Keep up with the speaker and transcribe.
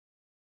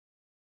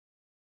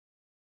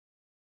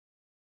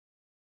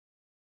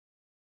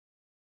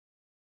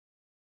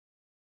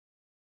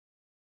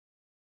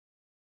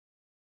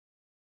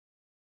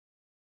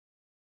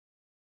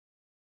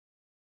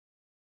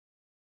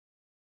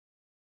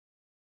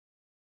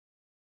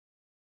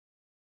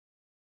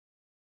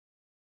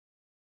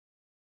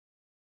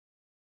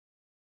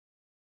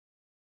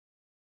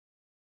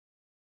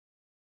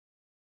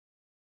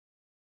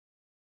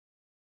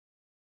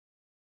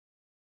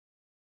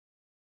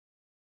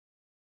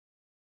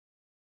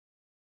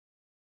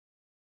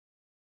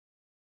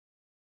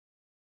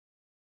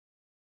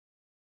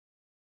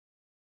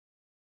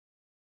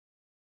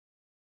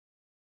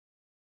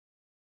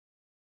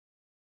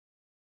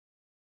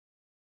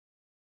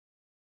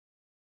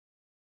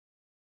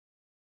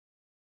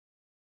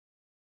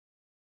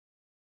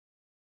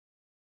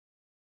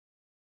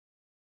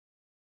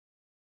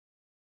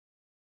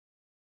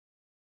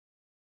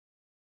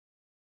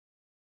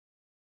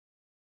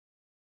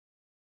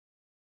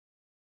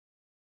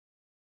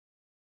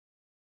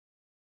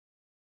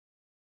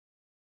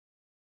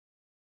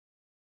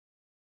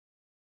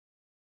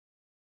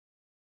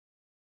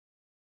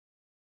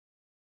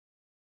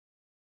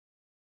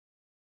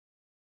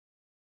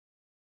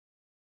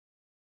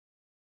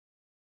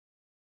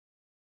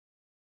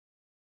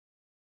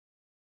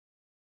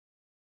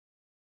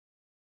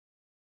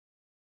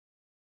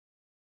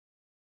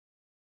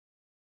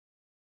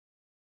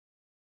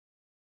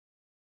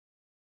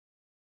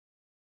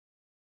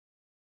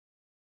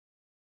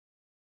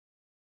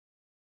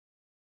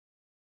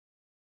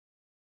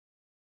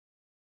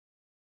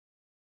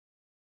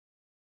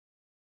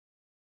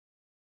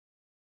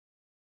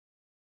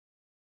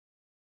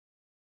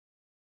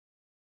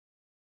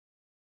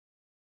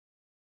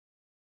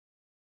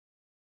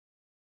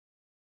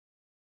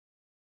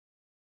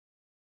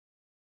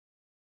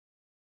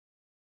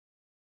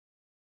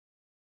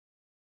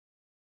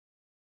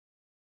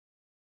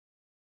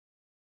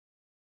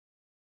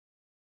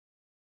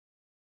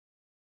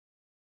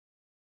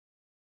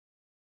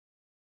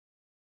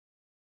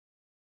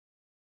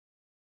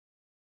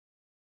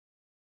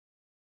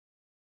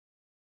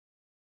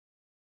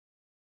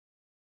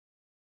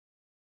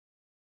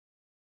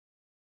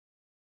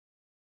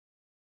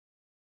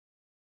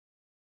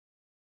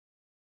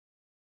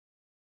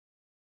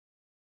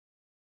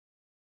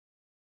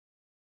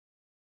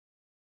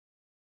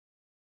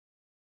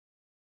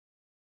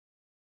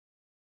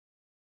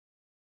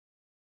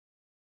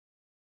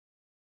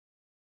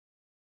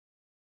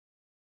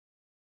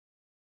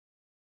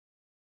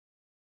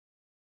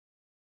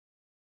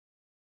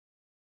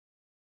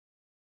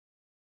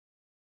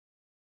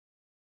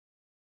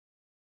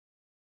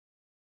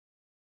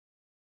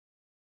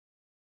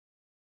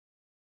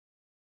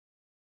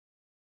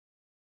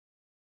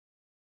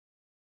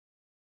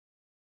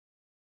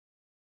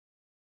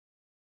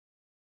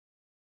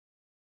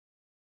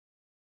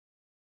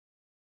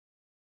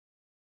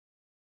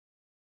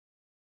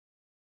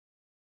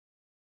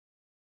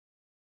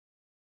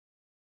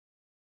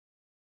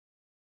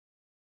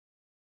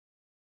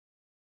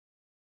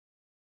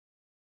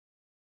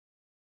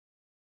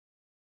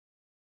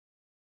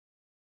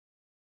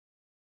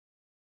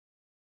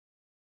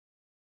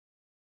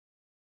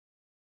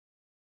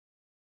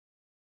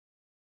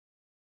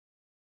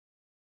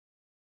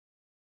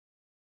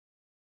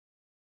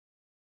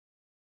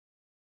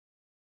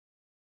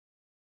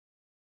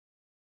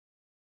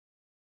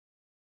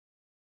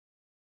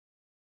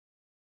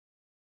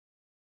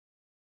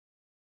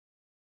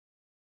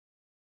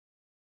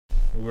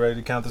We ready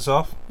to count this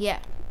off? Yeah.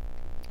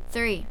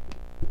 3.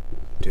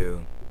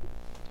 2.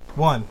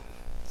 1.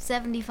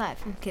 75.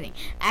 I'm kidding.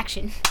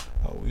 Action.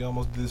 Oh, we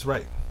almost did this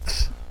right.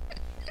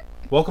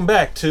 Welcome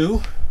back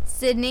to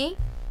Sydney.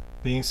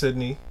 Being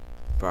Sydney.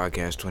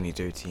 Podcast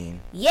 2013.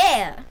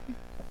 Yeah.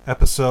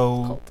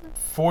 Episode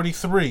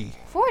 43.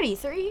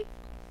 43?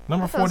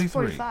 Number I thought it was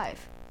 43.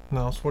 45.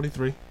 No, it's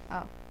 43.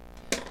 Oh.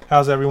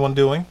 How's everyone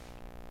doing?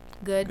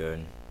 Good.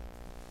 Good.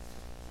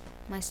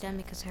 My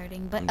stomach is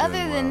hurting. But I'm other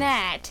doing than well.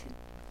 that,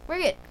 we're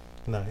good.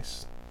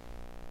 Nice.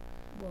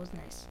 What was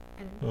nice?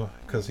 I don't know.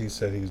 Because he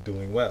said he's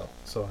doing well.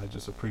 So I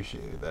just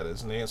appreciated that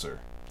as an answer.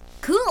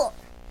 Cool.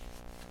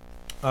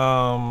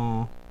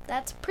 Um,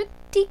 That's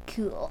pretty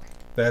cool.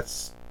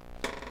 that's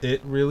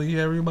it really,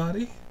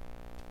 everybody?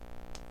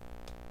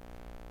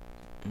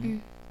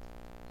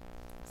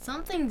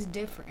 Something's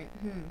different.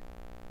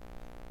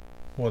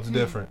 What's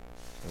different?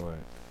 What?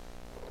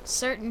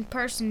 Certain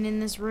person in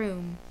this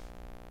room.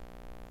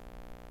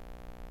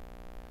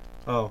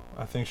 Oh,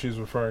 I think she's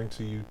referring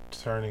to you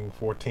turning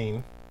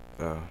 14.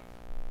 Oh.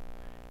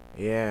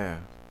 Yeah.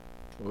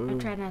 I Woo.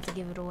 tried not to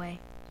give it away.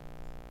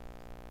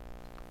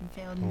 And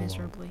failed Hold on.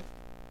 miserably.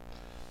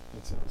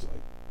 It sounds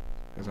like...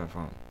 That's my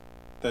phone.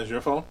 That's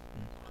your phone?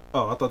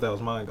 Oh, I thought that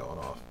was mine going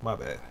off. My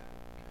bad.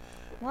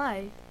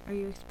 Why? Are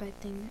you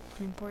expecting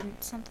an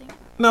important something?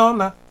 No, I'm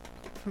not.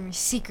 From your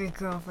secret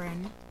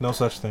girlfriend. No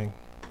such thing.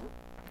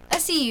 I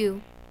see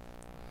you.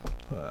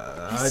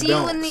 I I see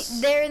don't. you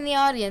there in the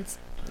audience.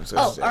 I'm so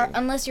Oh, sad.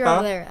 unless you're Huh?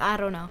 over there. I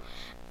don't know.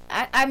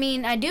 I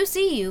mean, I do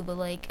see you, but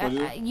like, Would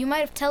you? you might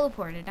have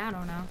teleported. I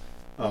don't know.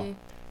 Oh. I'm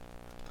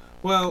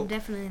Well,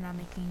 definitely not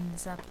making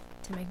this up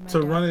to make my to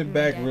dad, run it my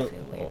back dad real...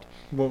 feel weird.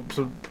 Well,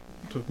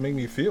 to make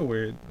me feel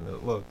weird,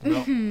 look,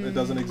 no, it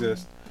doesn't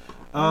exist.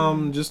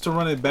 Just to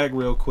run it back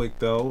real quick,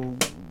 though,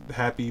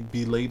 happy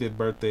belated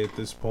birthday at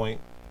this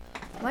point,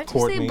 Why'd you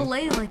Courtney. say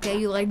belated like that?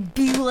 You like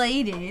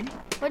belated.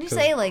 Why'd you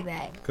say it like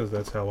that? because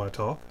that's how I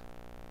talk.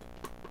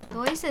 The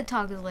way you said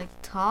talk is like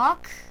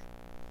talk.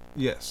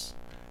 Yes.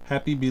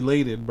 Happy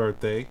belated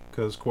birthday,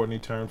 because Courtney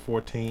turned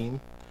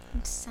 14.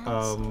 It sounds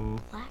so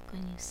black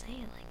when you say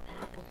it like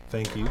that.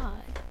 Thank you.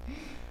 God.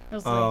 I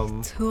was Um,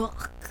 like,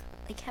 talk.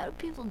 Like, how do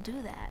people do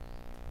that?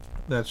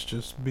 That's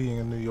just being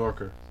a New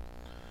Yorker.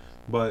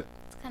 But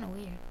It's kind of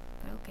weird,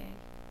 but okay.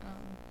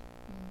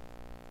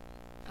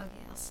 Okay,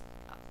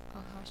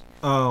 I'll hush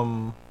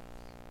now.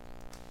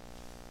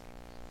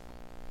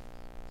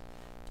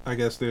 I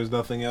guess there's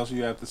nothing else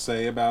you have to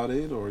say about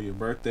it, or your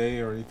birthday,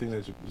 or anything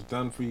that was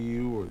done for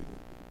you, or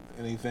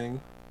anything.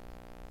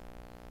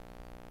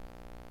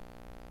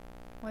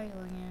 Why are you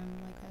looking at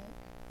him like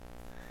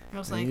that? I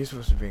was You're like,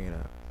 supposed to bring it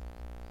up.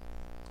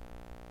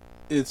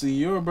 It's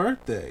your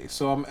birthday,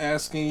 so I'm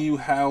asking you,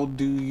 how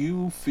do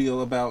you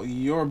feel about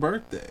your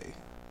birthday?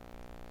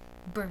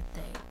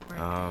 birthday.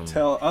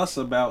 Tell us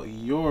about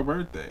your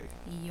birthday.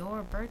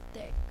 Your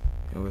birthday.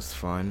 It was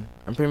fun.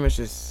 I'm pretty much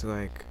just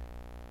like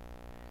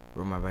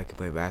rode my bike and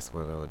play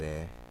basketball the whole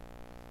day.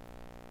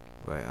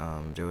 But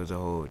there was a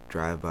whole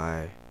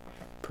drive-by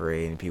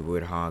parade and people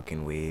would honk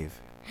and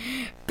wave.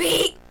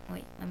 Beat!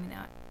 Wait, let me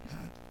not.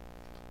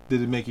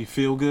 Did it make you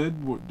feel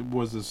good?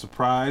 Was it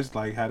surprised?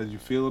 Like, how did you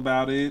feel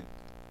about it?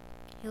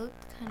 He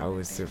looked kind I of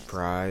was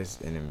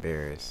surprised and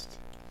embarrassed.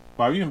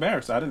 Why were you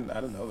embarrassed? I didn't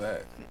know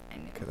that.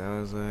 Because I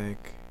was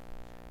like,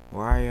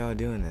 why are y'all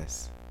doing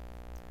this?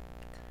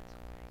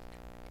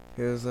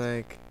 It was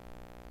like,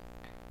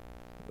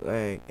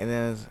 and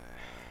then it was,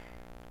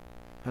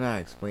 how do I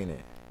explain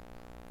it?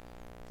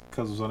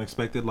 Because it was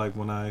unexpected. Like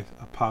when I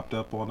popped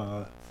up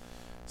on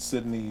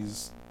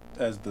Sydney's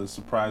as the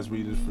surprise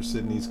reader for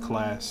Sydney's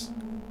class.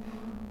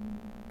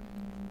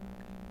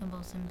 The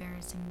most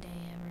embarrassing day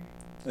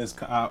ever. It's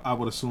I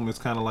would assume it's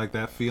kind of like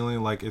that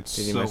feeling. Like it's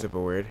Did you so. mess up a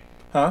word?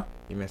 Huh?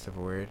 You messed up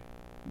a word?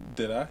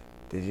 Did I?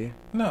 Did you?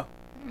 No.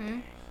 Mm-hmm.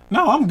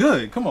 No, I'm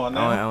good. Come on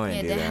now. I wouldn't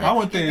Yeah, do Dad. that. I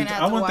went think you're there. gonna I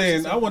have to went watch there.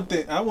 this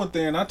I went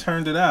there, and I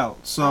turned it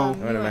out. So I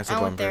would've messed up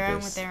on I went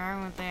purpose. there.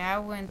 I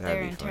went That'd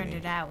there be and turned funny.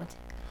 it out.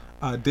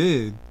 I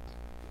did.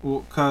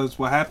 Well, cause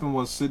what happened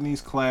was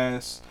Sydney's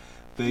class.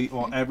 They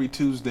on every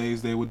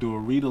Tuesdays they would do a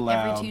read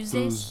aloud. Every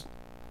Tuesdays?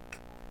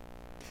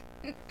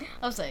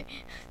 I was like,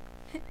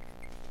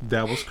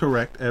 That was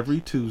correct. Every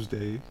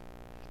Tuesday.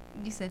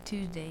 you said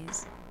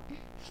Tuesdays.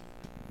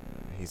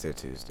 He said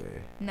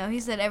Tuesday. No, he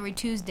said every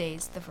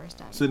Tuesdays the first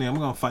time. Sydney, I'm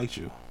gonna fight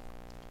you.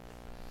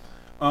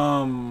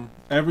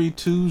 Every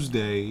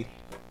Tuesday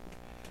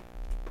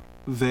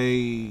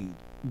they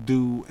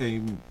do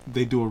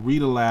a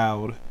read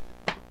aloud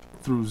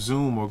through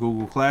Zoom or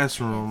Google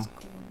Classroom. That's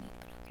cool.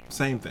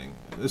 Same thing.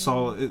 It's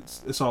all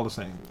the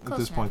same at Close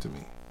this enough. point to me.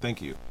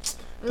 Thank you.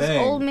 This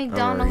Dang. old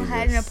McDonald read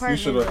had an this. apartment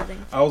should've-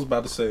 building. I was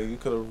about to say you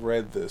could have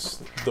read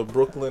this. The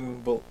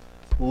Brooklyn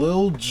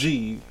Lil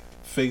G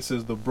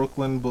faces the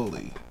Brooklyn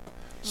Bully.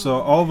 So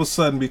all of a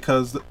sudden,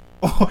 because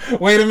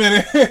wait a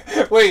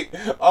minute, wait.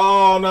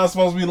 Oh, I'm not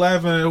supposed to be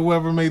laughing at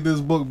whoever made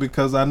this book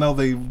because I know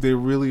they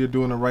really are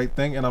doing the right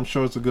thing, and I'm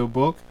sure it's a good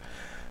book.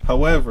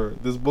 However,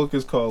 this book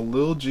is called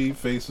Lil G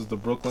Faces the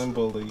Brooklyn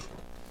Bully.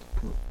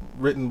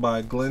 written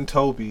by Glenn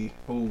Toby,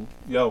 who,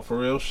 yo, for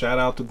real, shout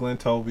out to Glenn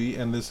Toby,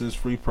 and this is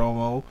free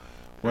promo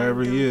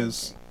wherever he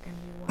is.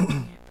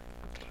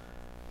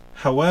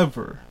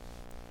 However,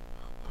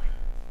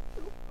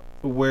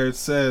 where it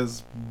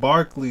says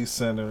Barclay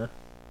Center,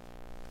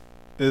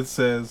 it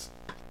says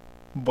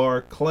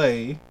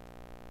Barclay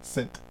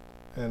Cent,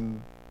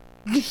 and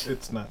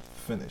it's not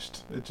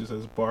finished. It just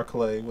says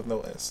Barclay with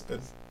no S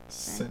and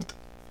Cent.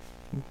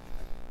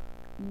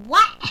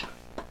 What?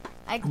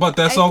 But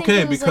that's I think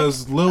okay it was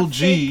because Lil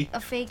G. a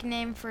fake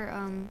name for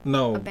a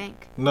No,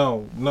 bank.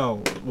 no.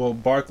 Well,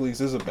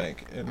 Barclays is a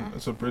bank, and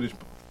it's a British.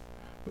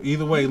 But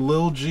either way,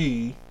 Lil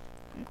G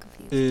I'm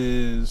confused.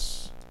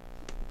 is.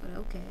 But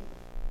okay.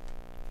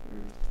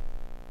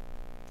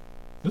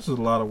 This is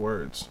a lot of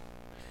words.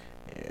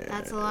 Yeah,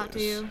 That's a lot to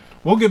you.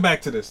 We'll get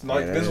back to this. Yeah,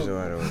 Like that this is is. a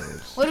lot of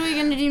words. What are we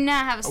gonna do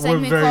now? Have a We're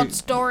segment very- called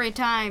Story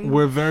Time.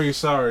 We're very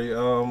sorry,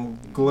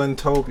 Glenn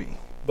Toby.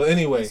 But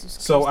anyway, Jesus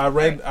so Christ,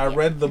 I read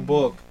right, the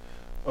book,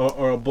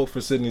 or a book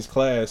for Sydney's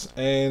class,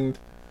 and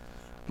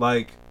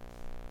like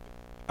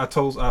I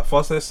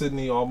fussed at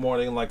Sydney all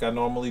morning like I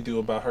normally do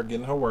about her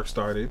getting her work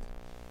started.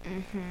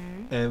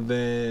 Mm-hmm. And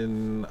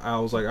then I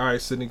was like, all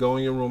right, Sydney, go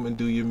in your room and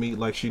do your meet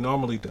like she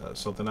normally does.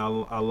 So then I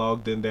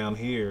logged in down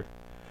here.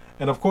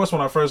 And of course, when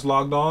I first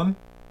logged on,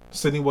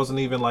 Sydney wasn't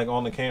even like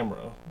on the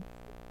camera.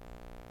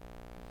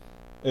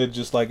 It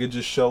just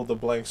showed the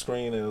blank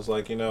screen and it was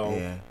like, Yeah.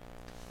 and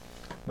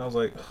I was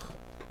like,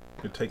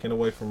 you're taking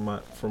away from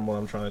what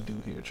I'm trying to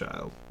do here,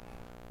 child.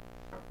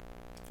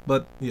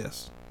 But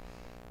yes.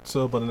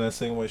 So, but in that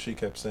same way, she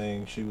kept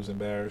saying she was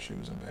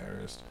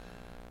embarrassed.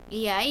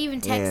 Yeah, I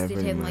even Yeah, texted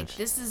pretty him like, much.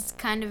 "This is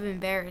kind of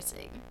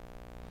embarrassing."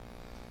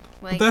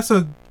 But Like,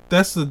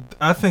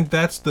 I think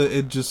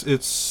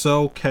it's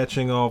so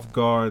catching off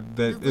guard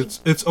that Like-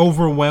 it's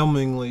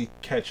overwhelmingly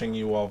catching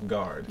you off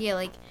guard. yeah,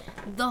 like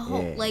the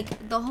whole Yeah.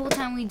 the whole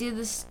time we did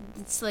this,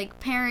 it's like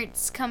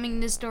parents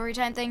coming to story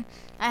time thing.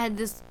 I had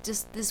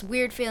this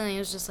weird feeling. It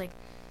was just like,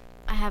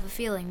 I have a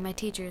feeling my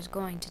teacher is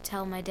going to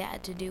tell my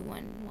dad to do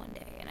one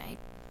day,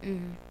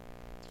 and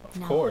Of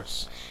no.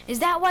 course. Is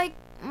that why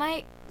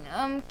my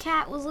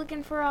cat was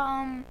looking for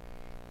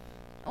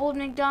old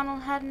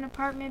McDonald had an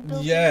apartment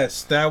building?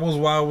 Yes, that was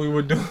why we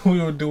were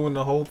doing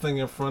the whole thing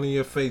in front of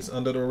your face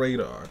under the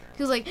radar.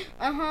 He was like,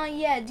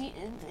 yeah,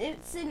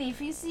 Sydney, if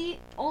you see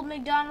old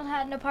McDonald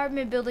had an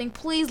apartment building,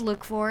 please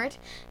look for it.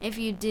 If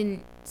you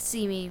didn't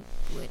see me,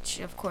 which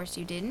of course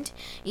you didn't,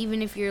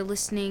 even if you're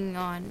listening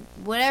on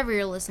whatever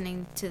you're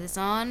listening to this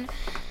on,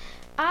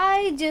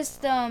 I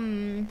just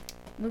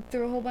looked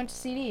through a whole bunch of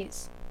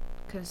CDs,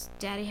 because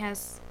Daddy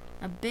has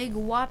a big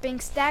whopping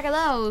stack of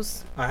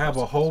those. I have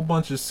a whole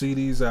bunch of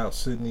CDs out,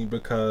 Sydney,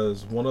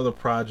 because one of the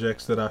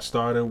projects that I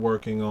started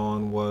working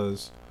on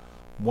was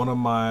one of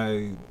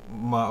my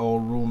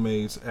old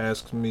roommates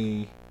asked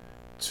me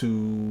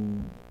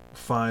to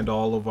find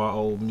all of our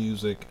old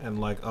music and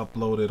like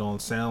upload it on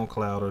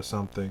SoundCloud or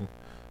something.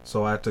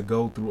 So I had to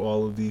go through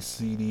all of these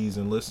CDs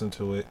and listen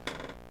to it.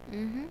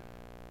 Mm-hmm.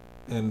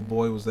 And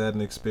boy, was that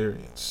an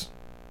experience.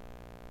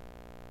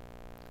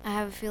 I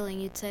have a feeling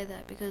you'd say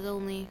that, because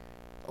only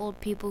old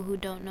people who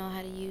don't know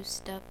how to use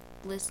stuff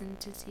listen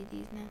to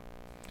CDs now.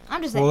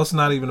 I'm just saying. Well, it's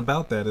not even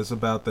about that. It's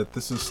about that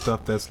this is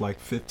stuff that's like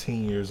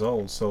 15 years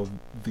old. So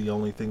the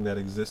only thing that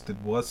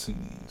existed was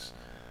CDs.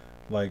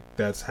 Like,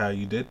 that's how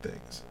you did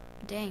things.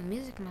 Dang,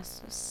 music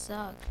must have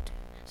sucked.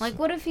 Like,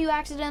 what if you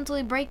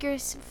accidentally break your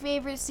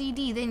favorite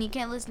CD? Then you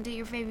can't listen to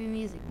your favorite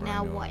music. Now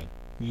Right on. what?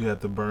 You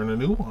had to burn a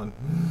new one.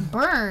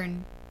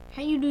 Burn?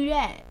 How you do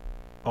that?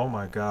 Oh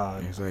my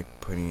God. It's like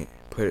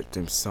put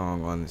the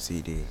song on the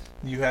CD.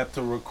 You have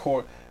to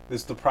record.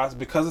 It's the process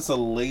because it's a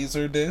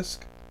laser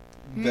disc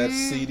that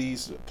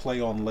CDs play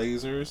on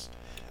lasers.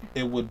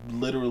 It would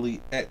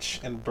literally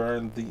etch and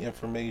burn the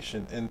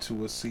information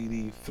into a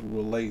CD through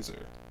a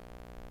laser.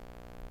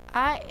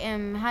 I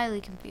am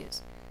highly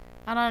confused.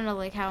 I don't know,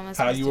 like, how am I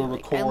supposed you to, will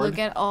like, I record? look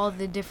at all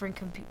the different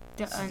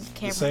cameras.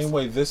 The same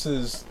way this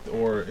is,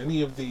 or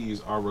any of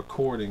these are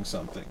recording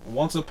something.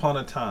 Once upon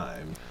a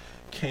time,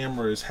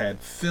 cameras had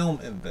film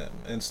in them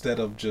instead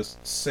of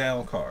just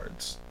sound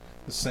cards.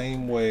 The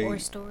same way. Or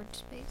storage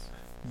space.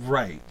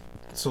 Right.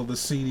 So the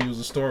CD was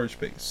a storage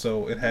space.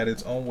 So it had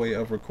its own way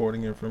of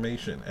recording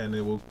information, and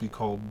it will be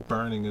called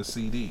burning a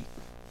CD.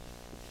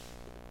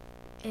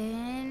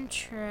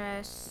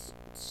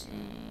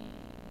 Interesting.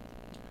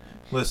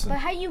 Listen, But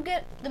how you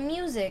get the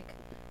music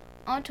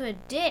onto a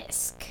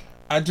disc?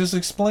 I just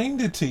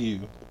explained it to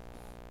you.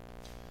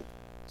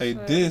 A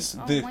So- disc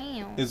oh,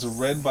 wow. is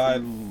read by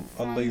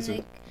a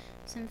laser.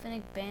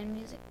 Symphonic band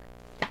music.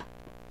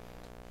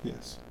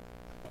 Yes.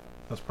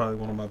 That's probably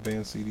one of my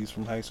band CDs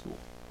from high school.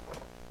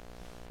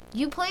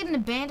 You played in a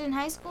band in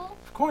high school?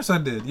 Of course I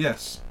did,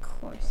 yes.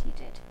 Of course you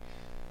did.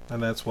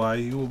 And that's why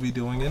you will be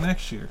doing it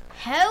next year.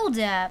 Hold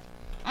up.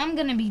 I'm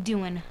gonna be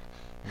doing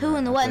Who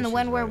and the What and the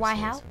When, Where, Why,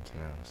 How.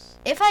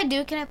 If I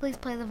do, can I please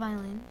play the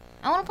violin?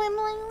 I want to play the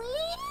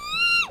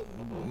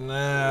violin.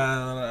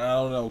 Nah,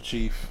 I don't know,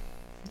 Chief.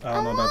 I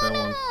don't know about that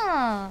one.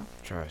 one.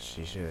 Trust,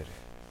 you should.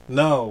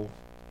 No,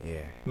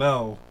 Yeah.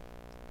 no.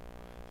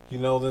 You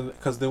know, then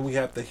because then we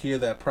have to hear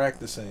that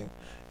practicing,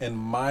 and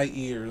my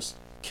ears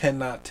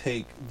cannot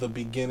take the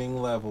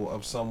beginning level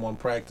of someone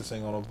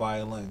practicing on a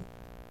violin.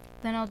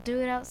 Then I'll do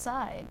it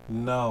outside.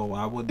 No,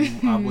 I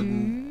wouldn't. I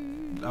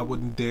wouldn't. I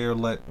wouldn't dare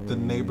let the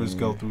neighbors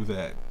go through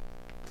that.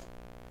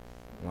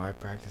 Why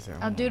practice at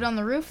home? I'll do it on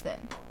the roof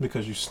then.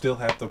 Because you still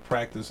have to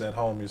practice at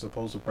home. You're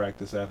supposed to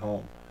practice at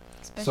home.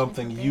 Especially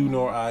Something for you band.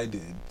 nor I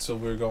did. So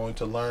we're going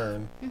to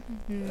learn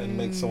and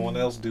make someone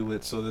else do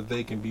it so that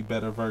they can be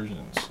better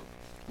versions.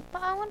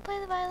 But I want to play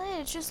the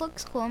violin. It just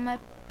looks cool. And my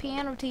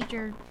piano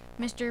teacher,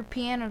 Mr.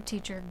 Piano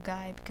Teacher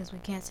guy, because we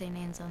can't say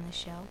names on the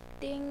show.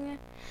 Ding.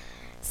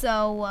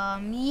 So,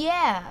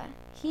 yeah.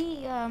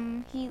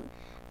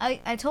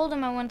 I told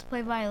him I wanted to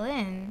play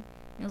violin.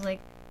 He was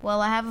like,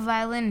 well, I have a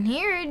violin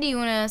here. Do you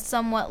want to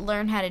somewhat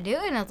learn how to do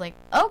it? And I was like,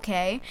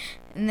 okay.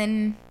 And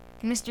then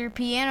Mr.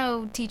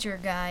 Piano Teacher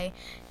guy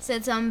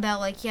said something about,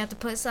 like, you have to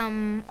put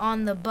something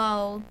on the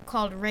bow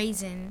called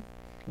raisin.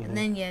 And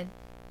then you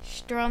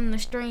strum the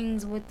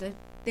strings with the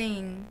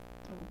thing.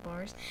 Oh,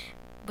 bars.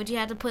 But you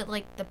have to put,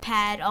 like, the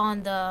pad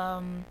on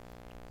the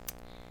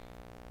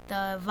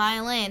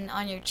violin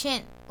on your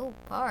chin. Oh,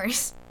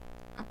 bars.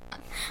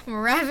 I'm a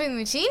rapping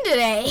machine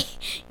today.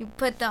 You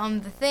put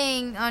the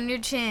thing on your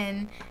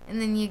chin,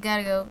 and then you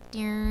gotta go.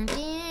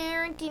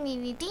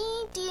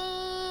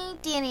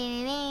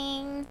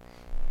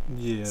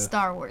 Yeah.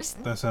 Star Wars.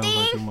 That sounds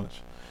like too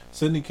much.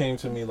 Sydney came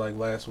to me like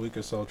last week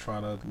or so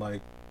trying to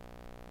like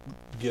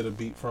get a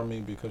beat from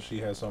me because she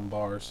had some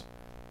bars.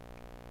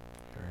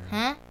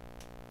 Huh?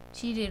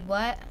 She did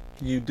what?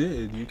 You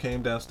did. You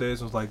came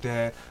downstairs and was like,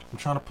 Dad, I'm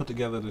trying to put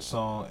together this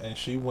song. And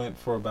she went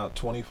for about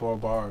 24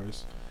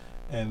 bars.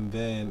 And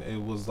then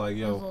it was like,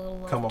 It was a yo, little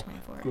low come for up.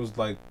 24. It was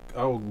like,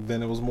 oh,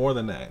 then it was more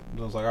than that. And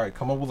I was like, all right,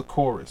 come up with a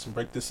chorus and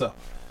break this up.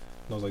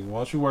 And I was like, why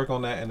don't you work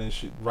on that and then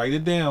write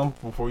it down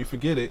before you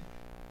forget it.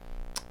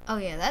 Oh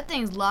yeah, that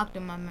thing's locked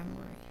in my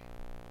memory.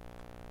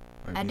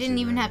 Like I you didn't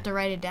said, even like, have to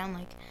write it down.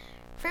 Like,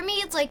 for me,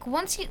 it's like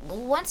once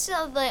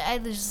I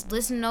just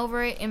listen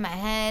over it in my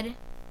head.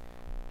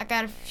 I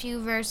got a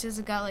few verses.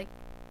 I got like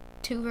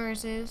 2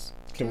 verses.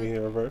 Can we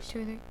hear a verse?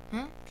 2 or 3?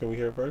 Huh? Can we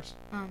hear a verse?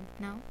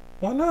 No.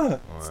 Why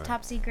not? It's Why?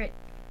 top secret.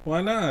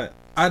 Why not?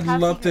 I'd Top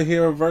love to secret.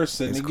 hear a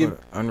verse, It's Sydney. called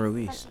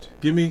unreleased.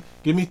 Give me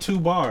 2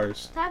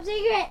 bars. Top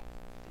secret.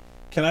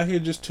 Can I hear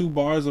just 2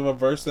 bars of a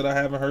verse that I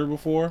haven't heard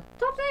before?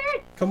 Top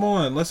secret. Come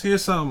on, let's hear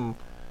something.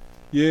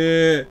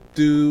 Yeah,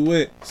 do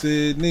it,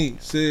 Sydney,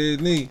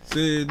 Sydney,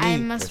 Sydney. I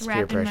must That's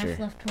wrap peer in my pressure.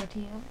 fluff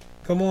tortilla.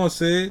 Come on,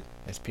 Sid.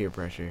 That's peer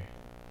pressure.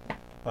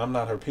 I'm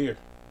not her peer.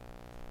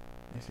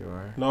 Yes, you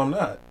are. No, I'm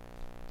not.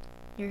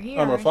 You're here.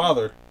 I'm her aren't you?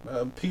 father.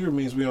 Peer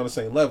means we on the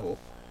same level.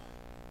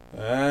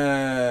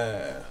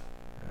 Ah.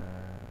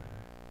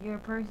 You're a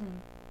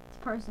person. It's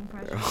person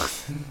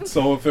pressure.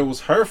 So if it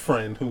was her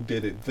friend who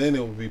did it, then it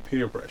would be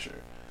peer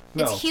pressure.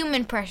 No. It's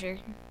human pressure.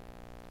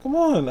 Come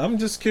on, I'm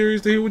just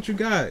curious to hear what you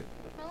got.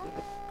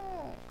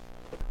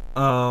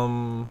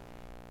 Oh.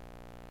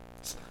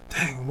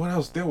 Dang, what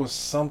else? There was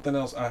something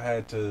else I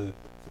had to.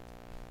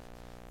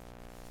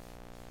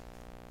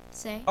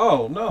 Say.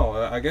 Oh no,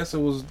 I guess it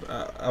was.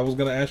 I was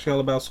gonna ask y'all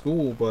about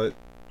school, but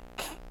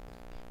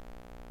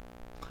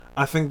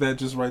I think that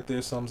just right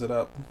there sums it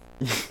up.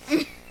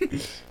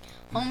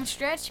 Home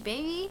stretch,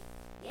 baby.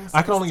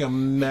 I can only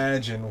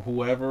imagine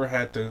whomever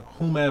had to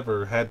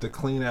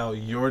clean out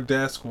your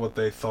desk what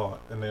they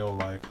thought, and they were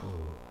like,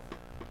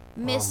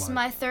 Miss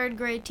my- my 3rd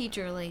grade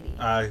teacher lady.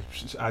 I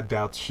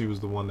doubt she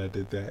was the one that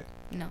did that.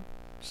 No.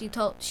 She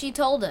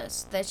told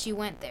us that she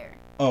went there.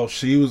 Oh,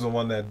 she was the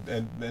one that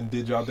and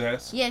did y'all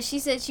desk? Yeah, she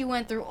said she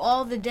went through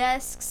all the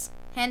desks,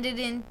 handed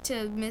in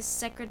to Miss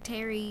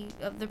Secretary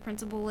of the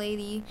principal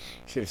lady.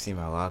 Should have seen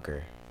my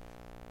locker.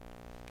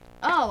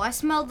 Oh, I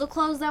smelled the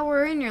clothes that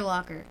were in your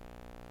locker.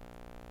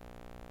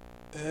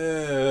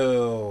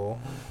 Ew.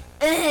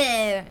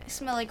 Ugh,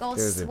 smell like old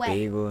There was a sweat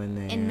bagel in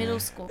there. in middle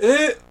school.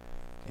 Yeah,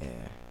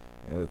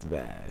 it was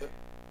bad.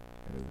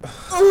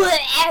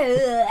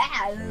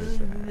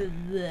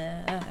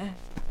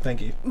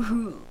 Thank you,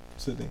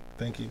 Sydney.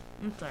 Thank you.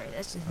 I'm sorry,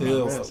 that's just Ew.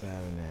 What nasty. else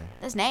happened there?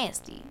 That's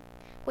nasty.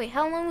 Wait,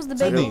 how long was the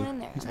Sydney. bagel in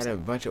there? I had a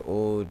bunch of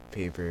old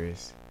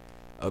papers.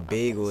 A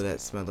bagel that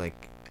smelled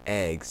like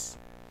eggs.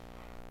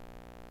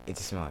 It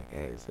just smelled like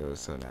eggs. It was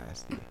so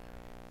nasty.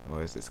 It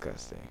was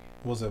disgusting.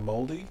 Was it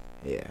moldy?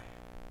 Yeah.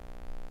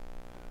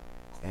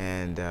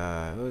 And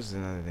what was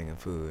another thing of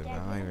food? I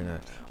don't even know.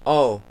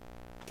 Oh,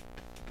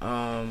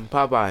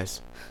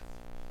 Popeyes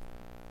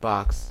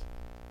box.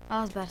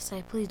 I was about to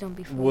say, please don't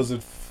be fooled. Was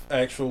it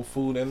actual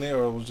food in there,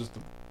 or it was just?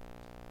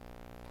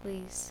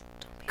 Please.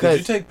 Did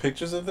you take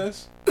pictures of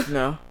this?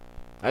 No,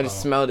 I just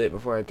Oh. smelled it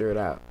before I threw it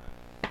out,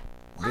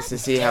 just to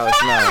see how it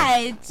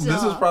smelled.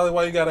 This is probably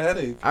why you got a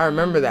headache. I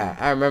remember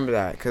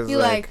that, cause You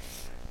like,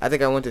 I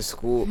think I went to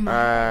school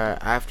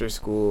after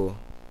school.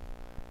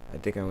 I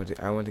think I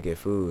went to get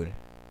food,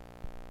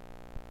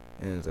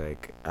 and it was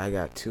like I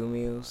got 2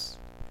 meals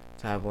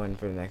to have one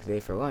for the next day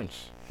for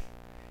lunch,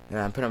 and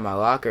I put it in my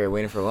locker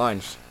waiting for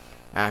lunch,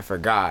 and I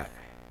forgot,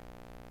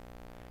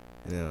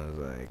 and then I was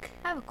like,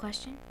 I have a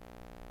question.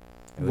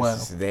 It was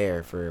just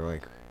there for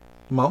like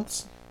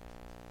months.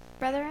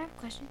 Brother, I have a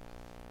question.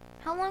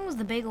 How long was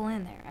the bagel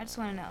in there? I just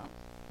want to know.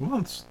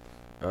 Months.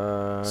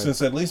 uh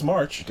Since at least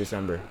March.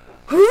 December.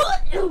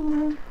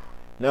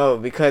 No,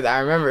 because I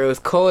remember it was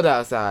cold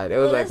outside. It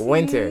was like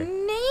winter.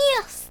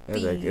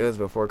 Nasty. It was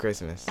before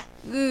Christmas.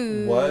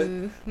 What?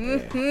 It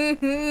was like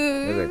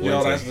Yo,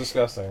 winter. that's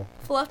disgusting.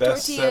 Fluff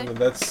That's tortilla.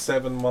 That's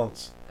 7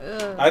 months.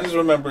 Ugh. I just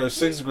remember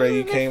sixth grade.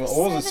 You came.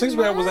 What was it? 7 6th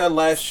grade was that months?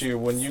 last year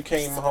when you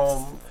came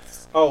home?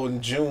 Oh,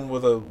 in June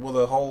with a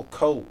whole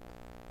coat.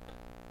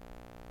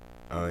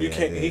 Oh, You yeah,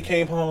 came. I He did.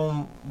 came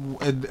home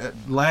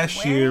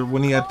last year Wearing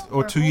when he a had, coat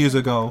or or 2 years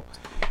holding a ago.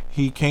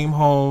 He came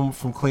home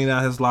from cleaning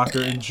out his locker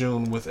in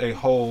June with a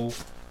whole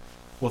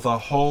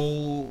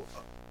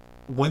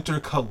winter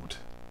coat.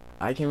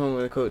 I came home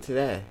with a coat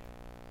today.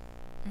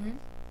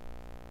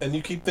 And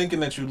you keep thinking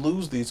that you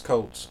lose these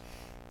coats.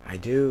 I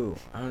do.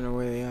 I don't know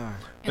where they are.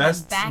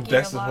 That's back in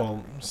that's your the locker.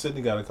 home.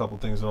 Sydney got a couple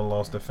things on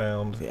lost and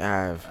found. I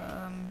have.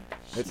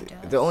 She The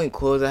does. only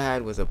clothes I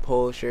had was a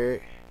polo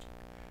shirt.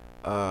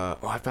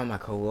 I found my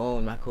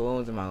cologne. My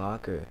cologne's in my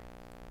locker.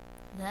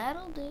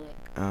 That'll do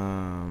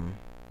it.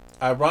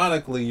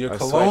 Ironically, your A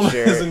cologne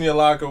sweatshirt. is in your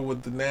locker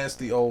with the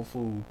nasty old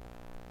food.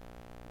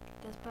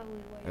 That's probably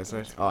why. That's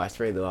what, I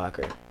sprayed the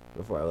locker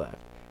before I left.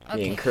 Okay.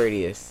 Being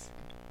courteous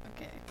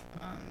Okay.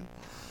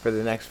 for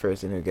the next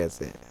person who gets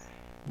it.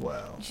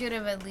 Wow. You should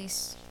have at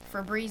least.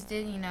 Febreze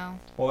did, you know.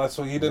 Well, that's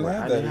what he didn't Well,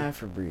 have. I That didn't have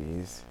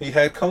Febreze. he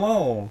had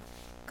cologne.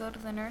 Go to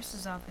the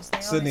nurse's office. They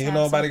Sydney, always have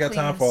nobody some got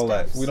time cleaning for all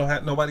that. stuffs. We don't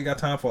have nobody got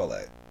time for all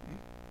that.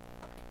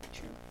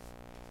 True.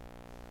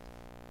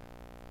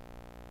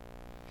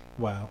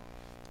 Wow.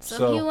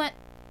 So he went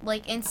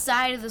like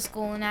inside of the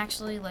school and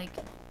actually like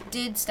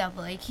did stuff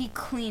like he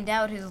cleaned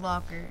out his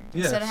locker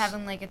instead of Yes.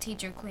 having like a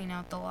teacher clean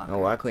out the locker.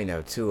 Oh, I cleaned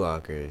out 2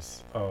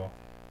 lockers. Oh.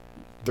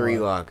 3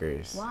 Wow.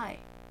 lockers. Why?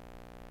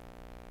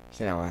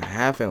 So now what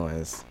happened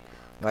was,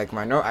 like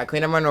I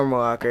cleaned out my normal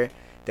locker.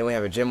 Then we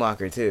have a gym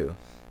locker too.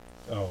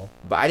 Oh.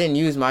 But I didn't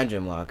use my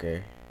gym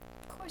locker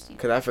Of course you.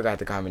 because I forgot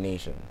the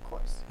combination. Of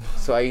course.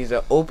 So I used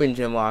an open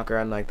gym locker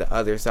on like the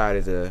other side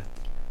of the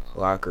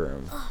locker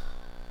room,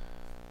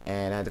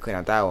 and I had to clean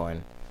out that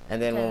one.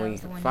 And then That when we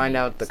was the one find you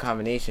out the used.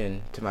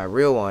 combination to my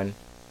real one,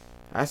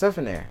 I had stuff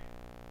in there.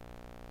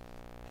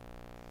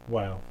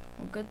 Wow.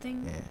 Well, good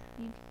thing Yeah.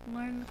 you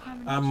learned the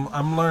combination.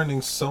 I'm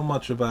learning so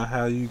much about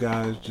how you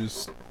guys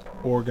just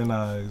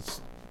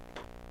organize.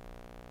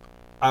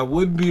 I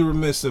would be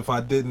remiss if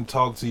I didn't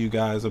talk to you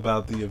guys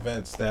about the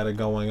events that are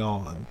going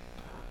on.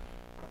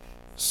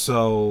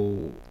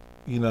 So,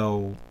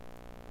 and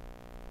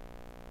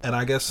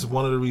I guess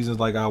one of the reasons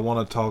like I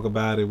want to talk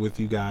about it with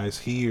you guys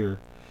here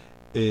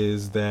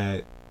is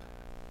that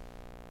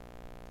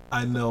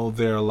I know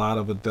there are a lot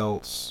of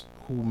adults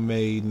who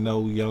may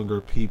know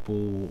younger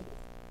people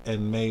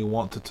and may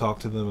want to talk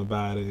to them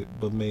about it,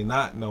 but may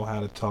not know how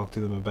to talk to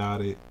them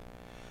about it.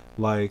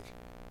 Like,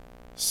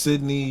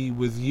 Sydney,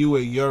 with you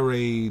at your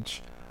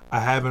age, I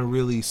haven't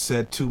really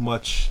said too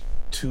much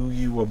to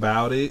you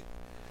about it.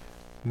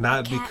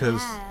 Not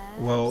because,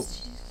 well,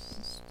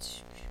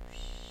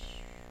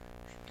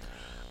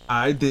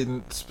 I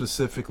didn't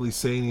specifically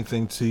say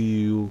anything to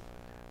you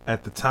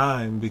at the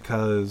time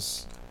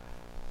because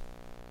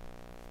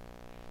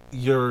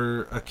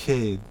you're a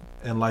kid.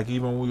 And like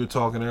even when we were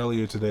talking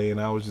earlier today,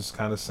 and I was just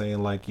kind of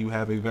saying like you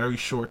have a very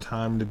short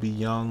time to be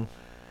young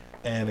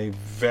and a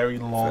very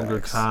longer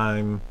Facts.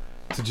 time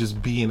to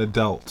just be an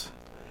adult.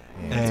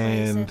 Yeah. That's why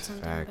you said And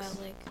something Facts.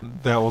 about,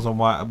 like, that wasn't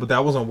why, but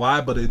that wasn't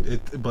why, but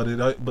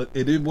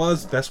it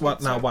was, that's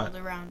what, not why.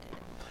 circled around it.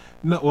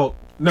 No, well,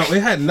 no,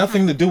 it had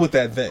nothing to do with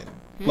that then.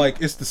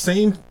 Like, it's the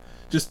same,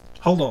 just,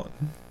 hold on.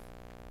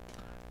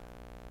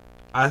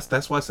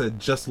 That's why I said,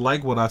 just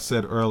like what I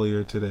said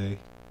earlier today.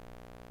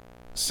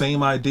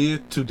 Same idea,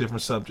 2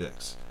 different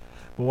subjects.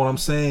 But what I'm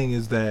saying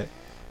is that,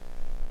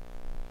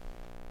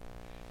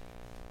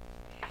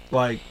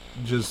 like,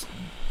 just,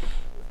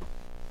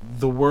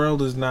 the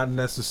world is not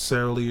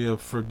necessarily a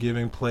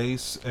forgiving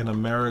place, and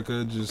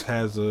America just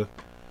has a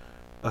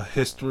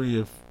history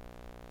of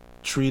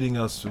treating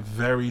us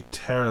very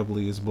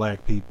terribly as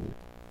black people.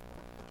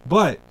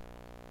 But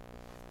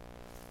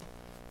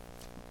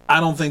I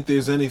don't think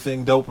there's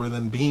anything doper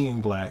than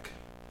being black.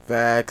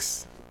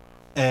 Facts.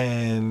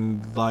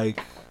 And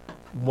like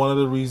one of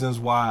the reasons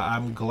why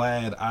I'm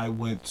glad I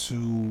went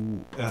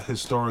to a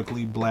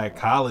historically black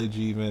college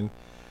even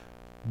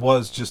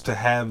was just to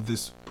have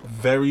this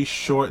very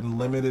short and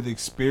limited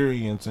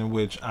experience in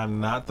which I'm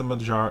not the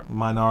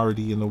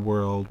minority in the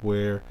world,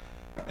 where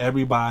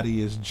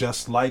everybody is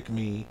just like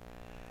me,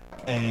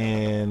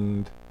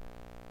 and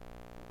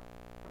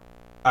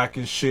I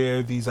can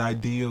share these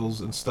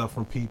ideals and stuff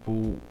from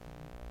people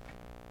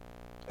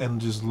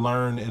and just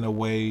learn in a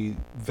way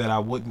that I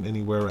wouldn't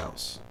anywhere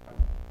else.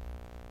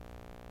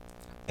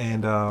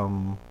 And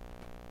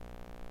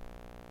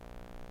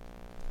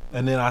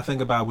then I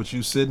think about what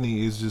you,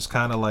 Sydney, is just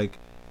kind of like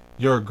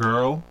you're a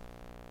girl,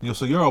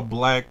 so you're a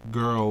black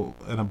girl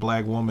and a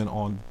black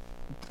woman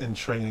in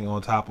training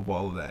on top of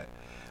all of that,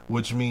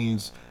 which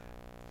means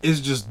it's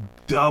just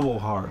double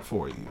hard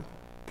for you.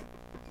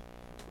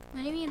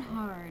 What do you mean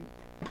hard?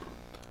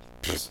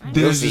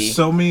 There's just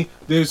so many.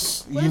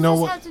 There's What you know does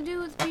this what? have to do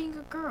with being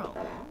a girl?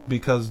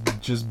 Because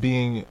just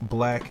being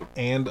black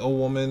and a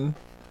woman,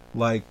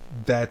 like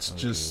that's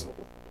just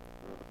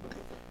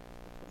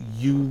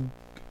you.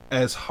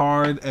 As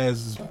hard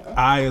as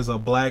I, as a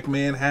black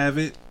man, have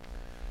it,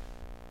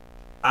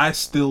 I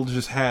still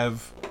just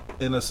have,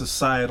 in a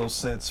societal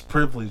sense,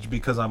 privilege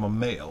because I'm a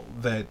male.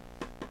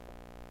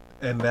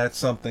 And that's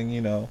something, you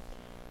know.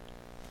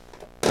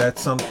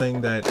 That's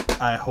something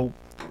that I hope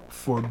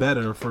for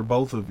better for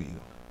both of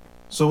you.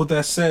 So with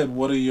that said,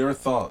 what are your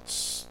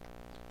thoughts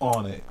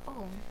on it?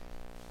 Oh.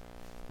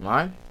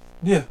 Mine?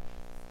 Yeah,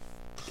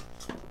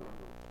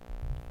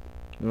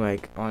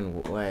 Like,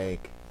 on,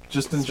 like...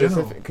 just in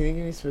specific, general. Can you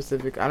give me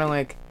specific? I don't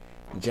like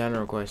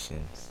general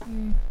questions.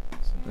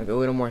 Like, a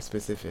little more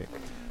specific.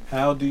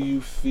 How do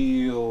you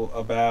feel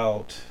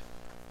about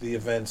the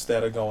events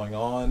that are going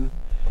on?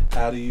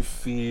 How do you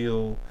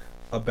feel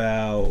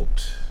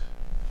about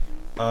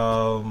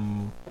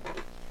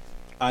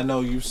I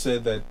know you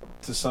said that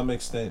to some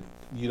extent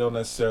you don't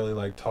necessarily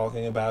like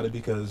talking about it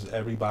because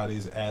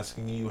everybody's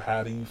asking you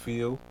how do you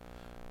feel.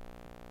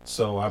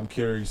 So I'm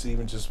curious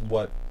even just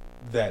what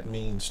that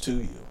means to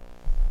you.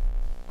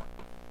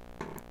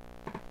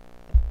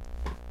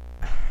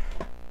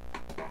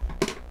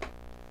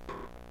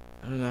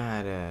 I don't know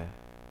how to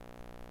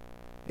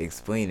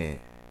explain it.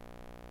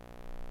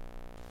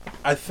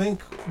 I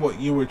think what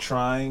you were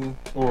trying,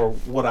 or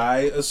what I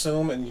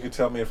assume, and you can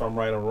tell me if I'm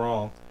right or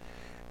wrong,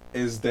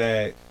 is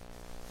that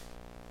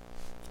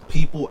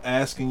people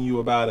asking you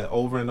about it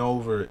over and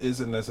over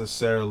isn't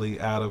necessarily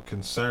out of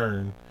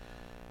concern.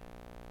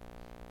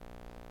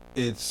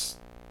 It's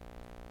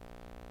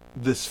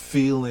this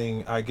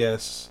feeling, I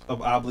guess,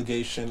 of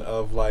obligation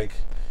of like,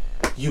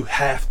 you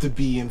have to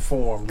be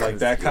informed, like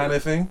that kind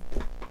of thing.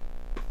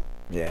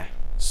 Yeah.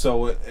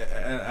 So,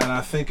 and I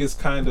think it's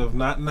kind of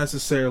not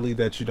necessarily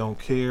that you don't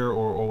care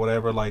or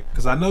whatever, like,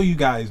 because I know you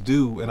guys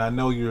do, and I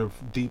know you're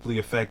deeply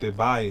affected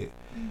by it.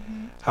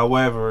 Mm-hmm.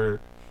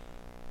 However,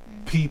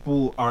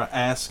 people are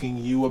asking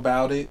you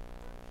about it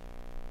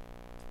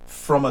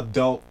from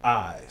adult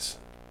eyes.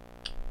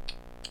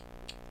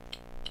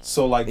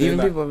 So, like, Even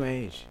not, people my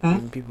age. Hmm?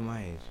 Even people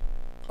my age.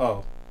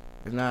 Oh,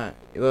 It's not...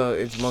 Well,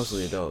 it's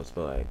mostly adults,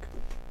 but, like...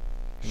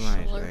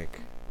 My age, Sure. like...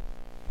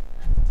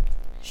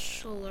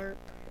 Slurp.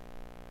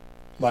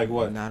 like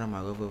what? Not on my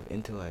level of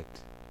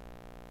intellect.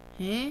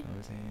 Huh? You know what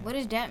I'm saying? What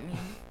does that mean?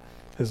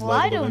 His Well,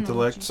 I level of don't know what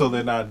intellect. you So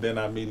mean. they're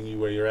not meeting you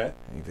where you're at.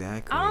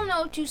 Exactly. I don't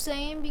know what you're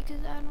saying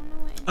because I don't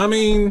know what I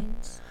mean,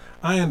 means.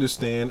 I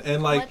understand,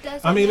 and like, What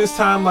does I mean, it it's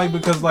time, like,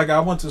 mean? because like I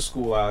went to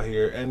school out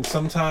here, and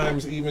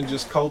sometimes even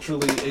just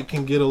culturally, it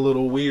can get a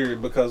little weird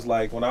because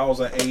like when I was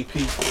an AP,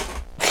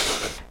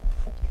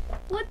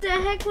 What the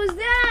heck was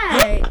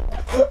that?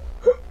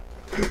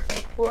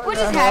 What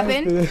just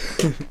happened?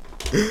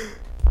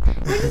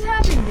 What just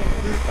happened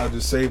there? I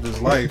just saved his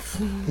life.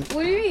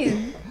 What do you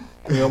mean?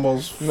 He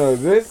almost, No,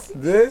 if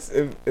this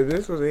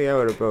was here, I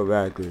would have felt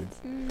backwards.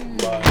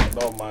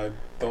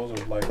 those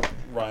are like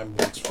rhyme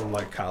books from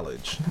like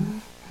college.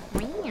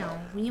 Wow.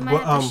 We might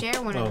Well, have to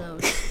share one oh.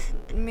 of those.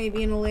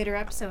 Maybe in a later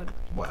episode.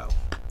 Wow.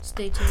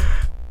 Stay tuned.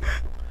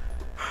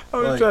 I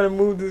was Like- trying to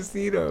move the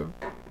seat up.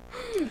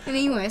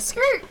 Anyway,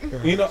 skirt.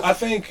 You know, I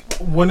think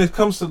when it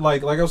comes to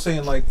like I was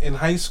saying, like in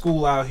high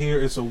school out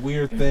here, it's a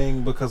weird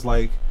thing because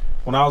like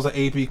when I was an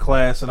AP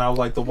class and I was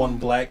like the one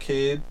black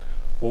kid,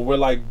 well, we're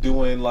like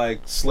doing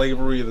like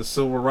slavery or the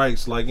civil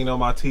rights. Like, you know,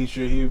 my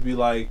teacher, he would be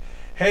like,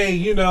 "Hey,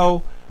 you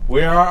know,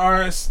 where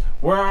are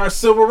our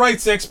civil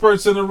rights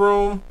experts in the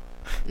room?"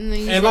 And, then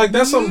you And said, like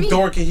that's something "Me."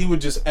 dorky he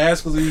would just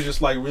ask because he was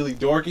just like really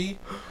dorky.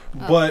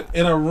 But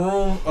in a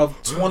room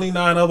of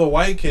 29 other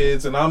white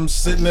kids and I'm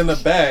sitting in the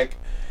back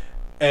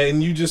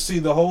and you just see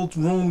the whole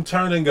room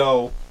turn and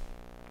go,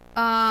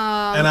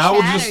 And I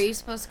would Chad, just- are you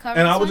supposed to cover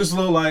and I this would one? just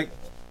look like,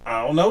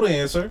 I don't know the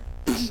answer.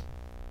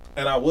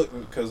 And I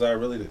wouldn't because I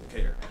really didn't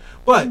care.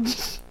 But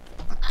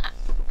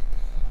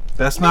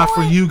that's You know not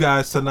for what? you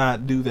guys to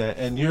not do that.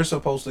 And you're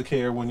supposed to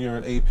care when you're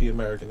in AP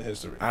American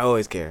history. I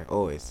always care.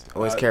 Always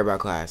care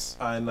about class.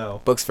 I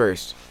know. Books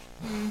first.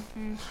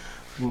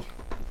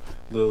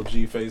 Lil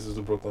G faces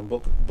the Brooklyn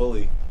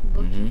Bully.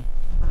 Mm-hmm.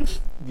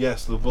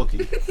 Yes, the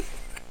bookie.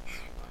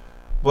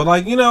 But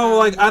like, you know,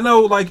 like I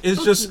know, like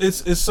it's just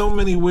it's so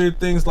many weird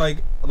things.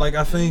 Like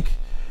I think,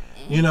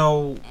 you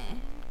know,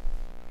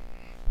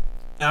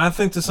 and I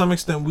think to some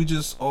extent we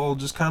just all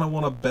just kind of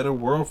want a better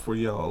world for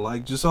y'all.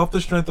 Like just off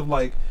the strength of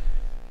like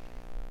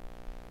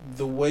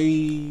the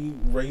way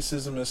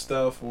racism and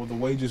stuff, or the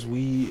way just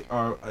we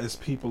are as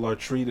people are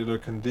treated or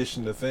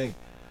conditioned to think.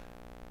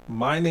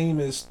 My name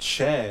is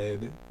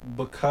Chad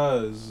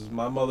because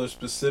my mother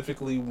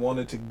specifically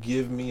wanted to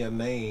give me a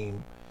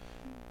name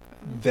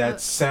that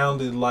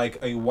sounded like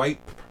a white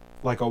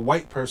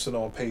person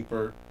on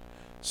paper.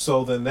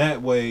 So then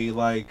that way,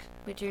 like,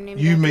 But your name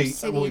you is may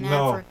city in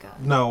no, Africa.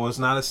 no, it's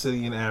not a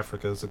city in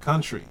Africa. It's a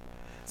country.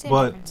 Same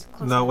But difference.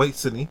 Close no, enough. wait,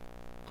 Sydney.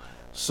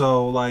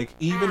 So like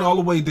even Ow. all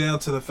the way down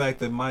to the fact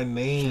that my China's a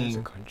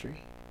name,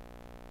 country.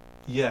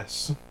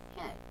 yes,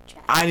 Yeah,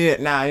 try. I knew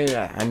it. Nah, I knew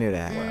that. I knew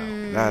that.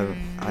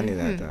 I knew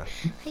that though.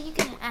 How you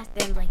gonna ask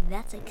them like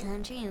that's a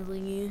country? And it's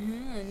like,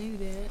 yeah, I knew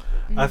that.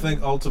 I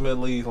think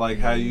ultimately like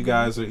how you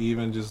guys are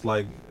even just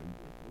like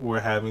we're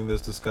having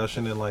this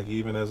discussion and like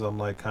even as I'm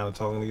like kind of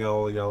talking to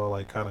y'all are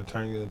like kind of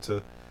turning it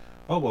into,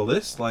 oh well,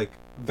 this like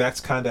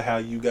that's kind of how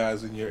you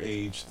guys in your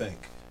age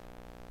think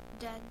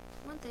Dad,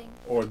 one thing.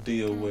 or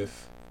deal Can I-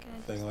 with Can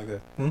I thing like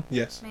that.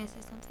 Yes. May I say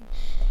something?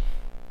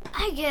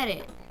 I get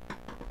it.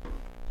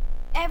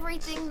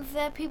 Everything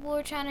that people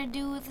are trying to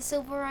do with the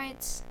civil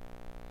rights.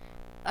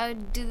 I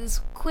did this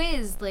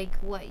quiz like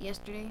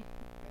yesterday?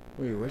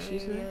 Wait, what she The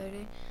said? other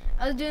day.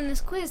 I was doing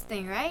this quiz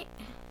thing, right?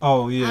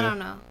 Oh I yeah. don't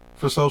know.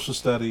 For social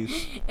studies.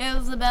 It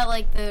was about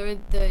like the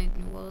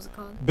what was it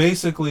called?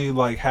 Basically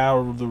like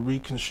how the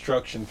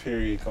Reconstruction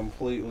period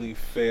completely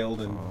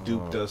failed and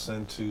duped Oh. us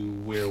into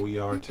where we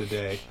are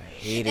today. I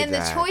hated And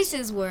that. the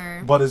choices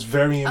were But it's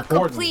very a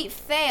important. complete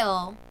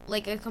fail,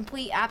 like a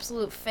complete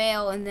absolute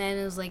fail, and then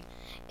it was like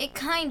it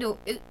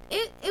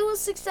was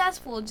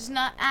successful, just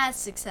not as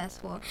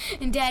successful.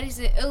 And Daddy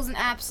said it was an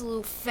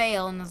absolute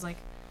fail, and I was like,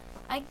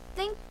 I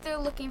think they're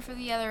looking for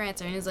the other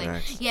answer. And he's like,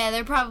 Facts. yeah,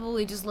 they're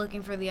probably just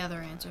looking for the other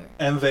answer.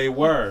 And they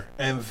were.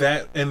 And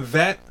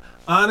that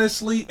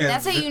honestly and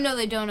That's how you know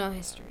they don't know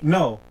history.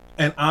 No.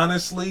 And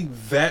honestly,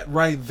 that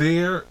right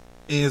there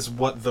is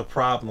what the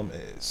problem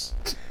is.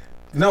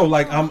 No,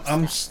 like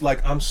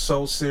I'm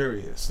so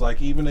serious.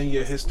 Like even in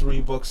your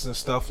history books and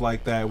stuff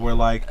like that, where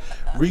like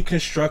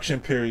Reconstruction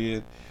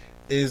period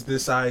is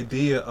this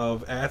idea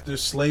of after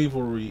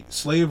slavery,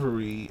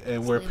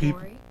 and where people.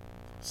 Slavery.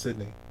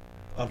 Sydney,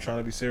 I'm trying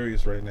to be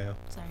serious right now.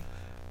 Sorry.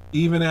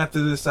 Even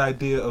after this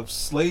idea of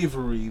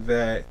slavery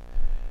that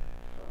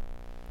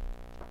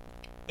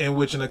in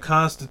which in the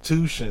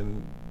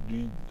Constitution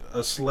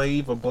a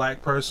slave, a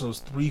black person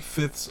was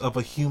 3/5 of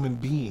a human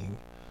being.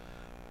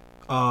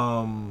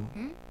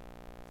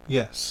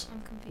 Yes.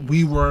 I'm confused.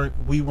 We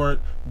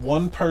weren't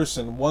one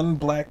person, one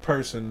black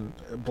person,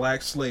 a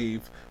black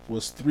slave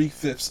was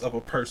 3/5 of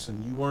a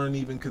person. You weren't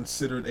even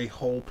considered a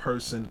whole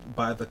person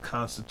by the I thought it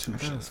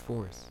Constitution. was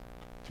fourth.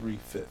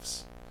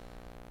 3/5.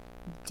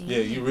 Damn. Yeah,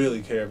 you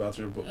really care about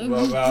your book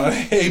about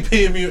AP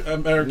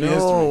American history.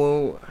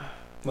 No,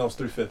 No, it's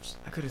 3/5.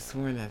 I could have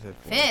sworn that said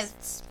fourth.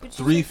 Fifths. But you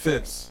said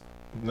 3/5.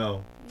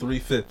 No,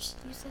 3/5.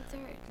 You said third.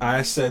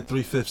 I said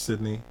 3/5,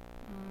 Sydney.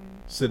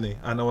 Sydney,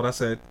 I know what I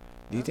said.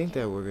 Do you think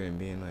that we're gonna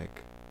be in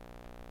like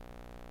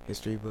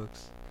history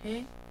books?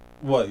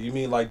 What, you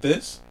mean like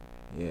this?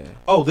 Yeah.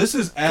 Oh, this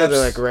is Cause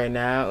like right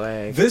now,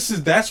 like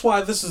That's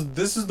why this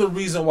is the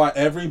reason why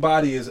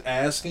everybody is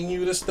asking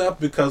you this stuff,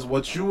 because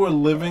what you are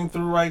living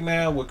through right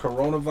now with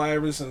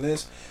coronavirus and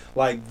this,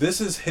 like this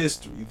is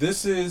history.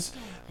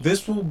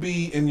 This will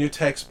be in your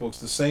textbooks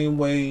the same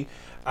way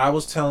I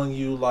was telling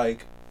you,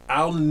 like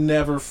I'll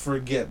never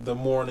forget the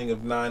morning of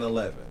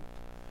 9/11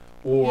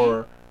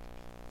 or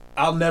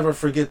I'll never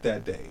forget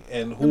that day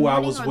and who I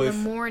was with.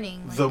 The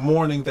morning. The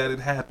morning that it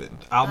happened.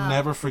 I'll Oh.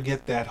 never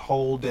forget that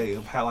whole day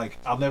of how, like,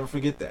 I'll never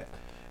forget that.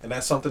 And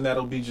that's something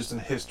that'll be just in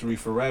history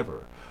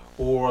forever.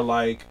 Or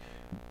like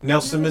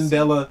Nelson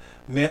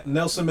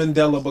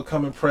Mandela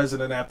becoming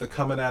president after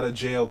coming out of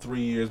jail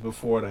 3 years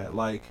before that.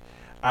 Like,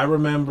 I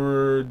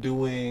remember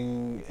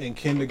doing in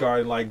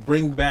kindergarten, like,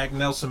 bring back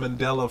Nelson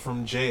Mandela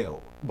from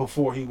jail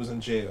before he was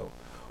in jail.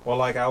 Or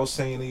like I was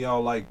saying to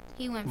y'all, like,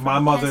 He went from my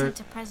mother, peasant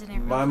to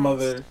president. my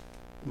mother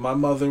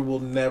will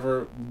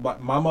never.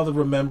 My mother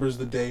remembers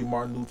the day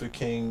Martin Luther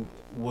King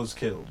was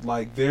killed.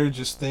 Like there are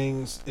just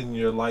things in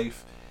your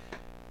life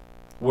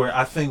where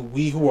I think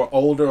we who are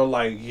older are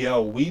like,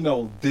 yo, we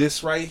know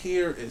this right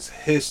here is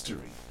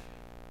history.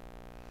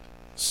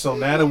 So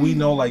now that we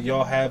know, like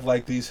y'all have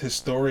like these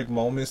historic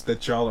moments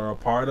that y'all are a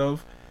part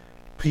of,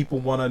 people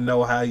want to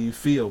know how you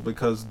feel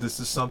because this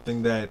is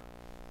something that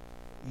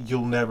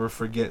you'll never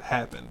forget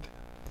happened.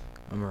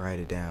 I'm gonna write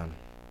it down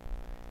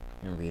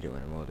and read it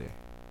when I'm older.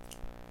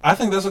 I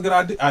think that's a good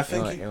idea. I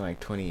think In like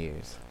 20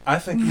 years. I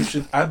think you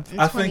should. I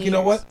 20 think you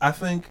know years. what? I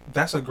think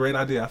that's a great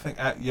idea. I think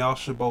y'all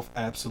should both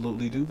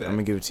absolutely do that. I'm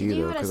gonna give it to Do you you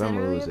though, know what I because I'm said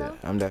gonna earlier, lose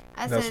it. though? I'm def-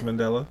 I Nelson said,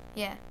 Mandela.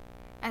 yeah.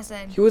 I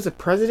said, He was a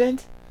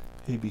president?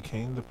 He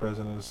became the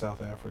president of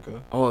South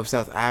Africa. Oh, of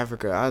South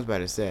Africa. I was about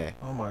to say.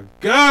 Oh my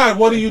God!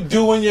 What do you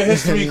do in your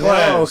history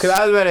class? No, because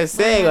I was about to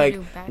say, What like, did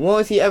I do back- when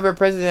was he ever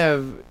president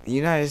of the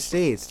United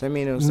States? That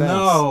made no sense.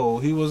 No,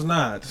 he was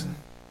not.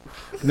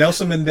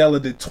 Nelson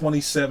Mandela did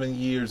 27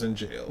 years in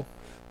jail,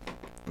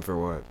 For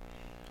what?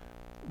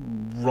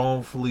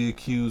 wrongfully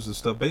accused of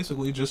stuff.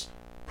 Basically, just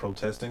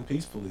protesting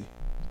peacefully.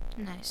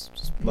 nice.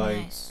 Just Like,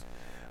 nice.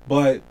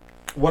 But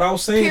what I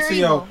was saying Pure to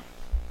y'all. evil.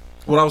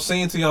 What I was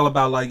saying to y'all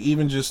about like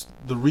even just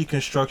the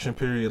Reconstruction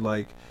period,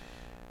 like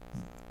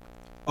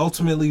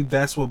ultimately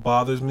that's what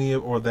bothers me,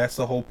 or that's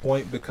the whole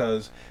point,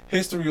 because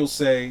history will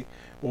say,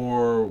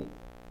 or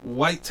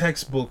white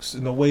textbooks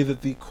and the way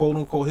that the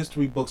quote-unquote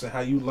history books and how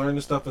you learn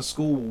the stuff in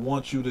school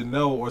want you to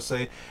know or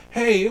say,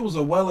 hey, it was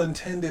a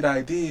well-intended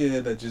idea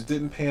that just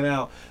didn't pan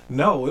out.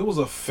 No, it was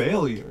a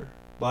failure.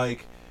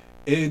 Like,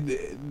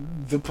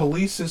 the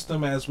police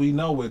system as we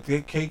know it,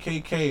 the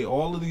KKK,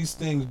 all of these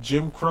things,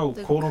 Jim Crow,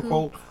 The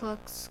quote-unquote, Ku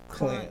Klux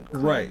Klan,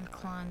 right.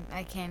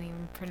 I can't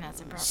even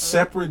pronounce it properly.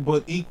 separate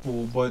but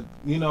equal, but,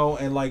 you know,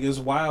 and, like, it's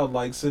wild,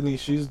 like, Sydney,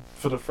 she's,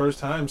 for the first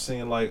time,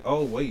 seeing, like,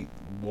 oh, wait,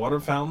 water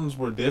fountains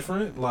were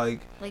different?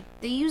 Like,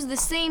 they use the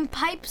same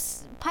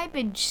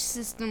pipage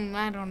system.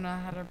 I don't know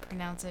how to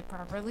pronounce it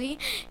properly.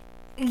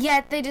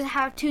 Yet they just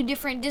have two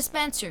different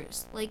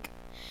dispensers. Like,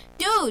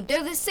 dude,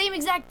 they're the same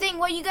exact thing.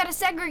 Why you gotta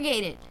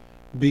segregate it?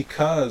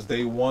 because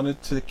they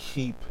wanted to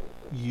keep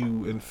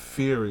you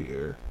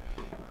inferior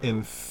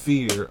in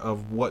fear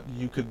of what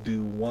you could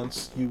do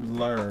once you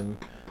learn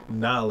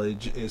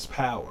knowledge is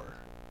power.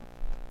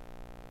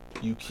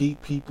 You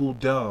keep people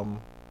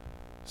dumb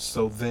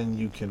so then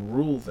you can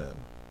rule them.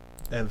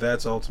 And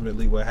that's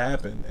ultimately what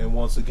happened. And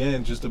once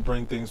again, just to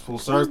bring things full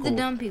circle, Who's the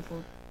dumb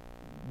people?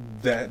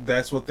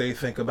 that's what they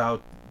think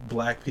about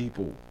black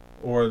people.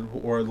 Or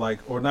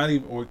not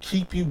even, or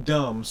keep you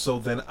dumb so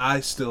then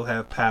I still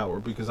have power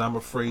because I'm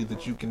afraid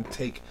that you can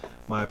take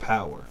my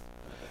power.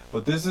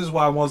 But this is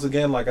why, once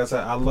again, like I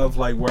said, I love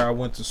like where I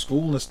went to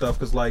school and stuff,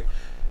 because like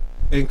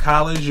in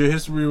college your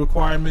history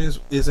requirements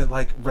isn't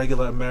like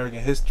regular American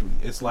history.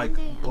 It's like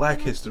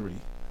black history.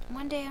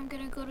 One day I'm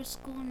gonna go to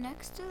school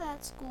next to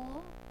that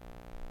school.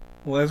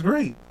 Well, that's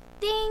great.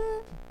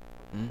 Ding!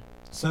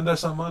 Send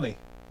us some money.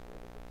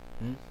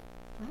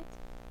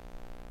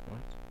 What?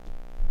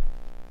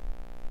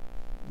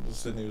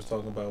 Sydney was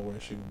talking about where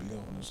she would be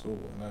going to school,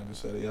 and I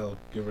just said, yo,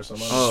 give her some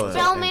money. Oh, in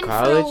Spellman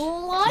college?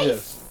 for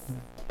life!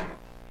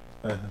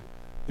 Yes.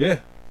 Yeah.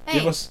 Hey,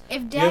 Give us-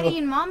 if give Daddy us-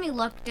 and Mommy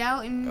lucked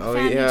out and Oh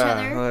found each yeah,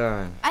 other, hold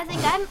on. I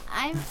think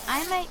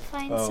I might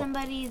find Oh.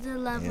 somebody to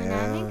love when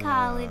I'm in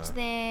college Yeah.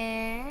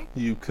 there.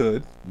 You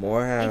could.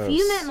 Morehouse. If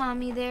you met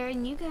Mommy there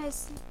and you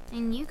guys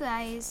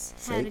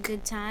had a Fake.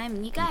 good time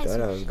and you thought guys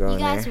I was going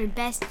there. were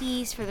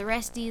besties for the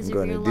resties I'm of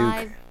going your to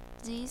Duke.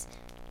 lives.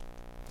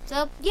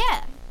 So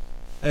yeah,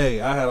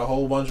 Hey, I had a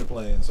whole bunch of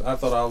plans. I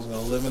thought I was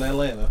gonna live in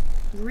Atlanta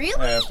really?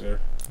 after.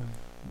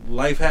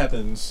 Life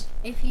happens.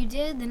 If you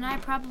did, then I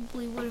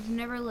probably would have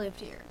never lived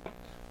here.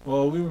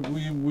 Well, we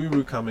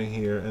were coming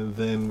here, and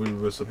then we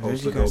were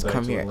supposed You to go guys back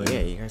come to here. Atlanta.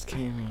 Yeah, you guys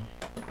came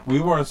here. We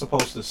weren't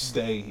supposed to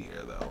stay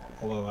here, though.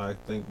 Although I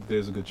think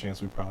there's a good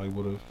chance we probably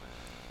would have.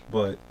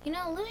 But You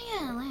know, living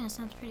in Atlanta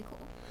sounds pretty cool.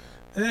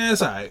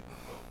 it's alright.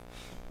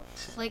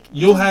 Like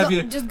You'll just have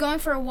your- just going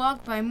for a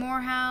walk by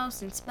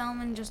Morehouse and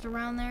Spelman, just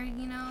around there,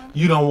 you know.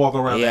 You don't walk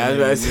around Yeah,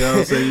 that I was area, you know what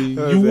I'm saying?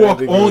 about to You say, walk I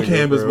think on you're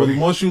campus, bro. but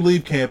once you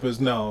leave campus,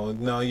 no,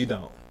 you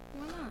don't.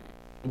 Why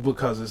not?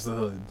 Because it's the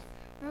hood.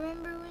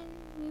 Remember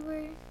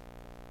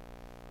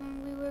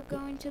when we were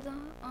going to the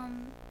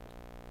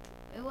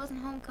it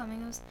wasn't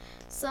homecoming, it was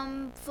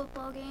some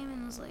football game,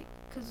 and it was like,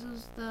 because it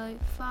was the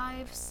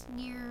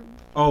 5-year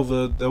Oh,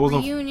 that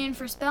wasn't. reunion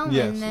for Spelman,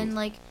 Yes. and then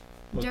like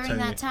Well, during 10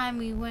 that years. time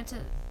we went to,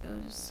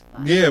 it was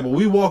 5. Yeah, but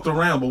we walked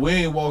around, but we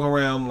ain't walking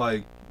around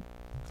like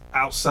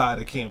outside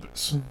of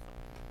campus.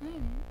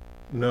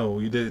 No,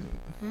 we didn't.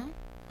 Huh?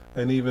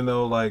 And even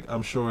though, like,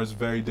 I'm sure it's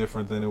very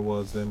different than it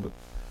was then,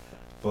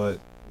 but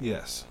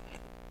yes.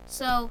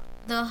 So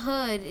the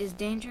hood is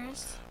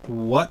dangerous.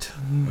 What?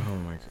 Oh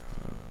my god.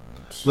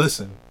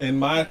 Listen, in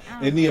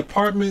the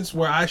apartments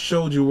where I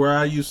showed you where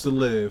I used to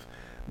live,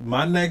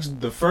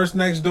 the first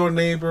next door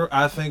neighbor,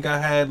 I think I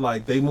had,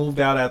 like, they moved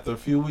out after a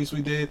few weeks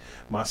we did.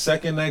 My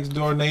second next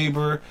door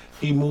neighbor,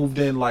 he moved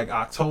in like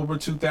October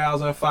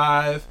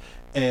 2005.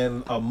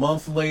 And a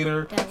month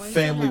later, That was-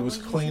 family that was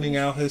was cleaning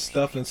out his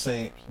stuff and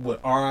saying with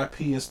RIP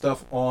and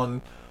stuff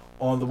on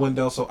the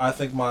window. So I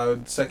think my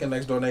second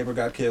next door neighbor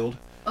got killed.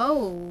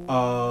 Oh,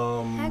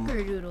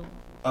 Hackerdoodle.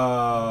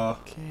 hackerdoodle.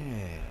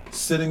 Okay.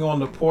 Sitting on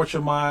the porch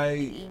of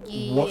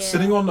Yeah.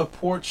 sitting on the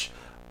porch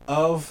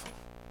of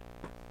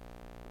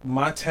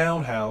my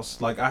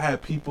townhouse. Like, I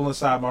had people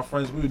inside, my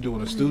friends, we were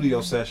doing a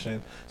studio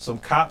session. Some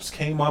cops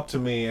came up to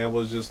me and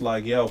was just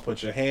like, yo,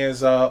 put your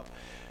hands up.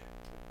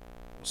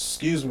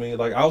 Excuse me,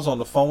 like, I was on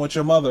the phone with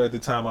your mother at the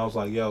time. I was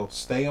like, yo,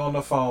 stay on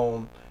the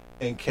phone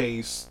in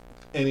case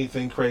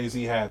anything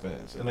crazy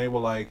happens. And they were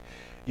like,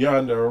 you're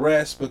under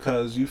arrest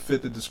because you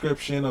fit the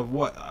description of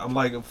what? I'm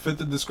like, fit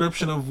the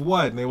description of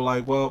what? And they were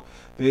like, well,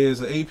 there's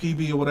an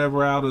APB or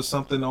whatever out or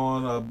something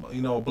on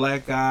a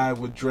black guy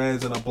with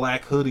dreads and a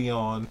black hoodie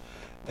on.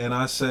 And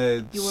I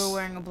said, You were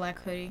wearing a black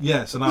hoodie.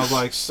 yes. And I was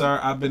like, sir,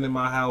 I've been in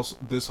my house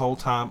this whole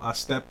time. I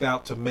stepped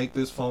out to make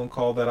this phone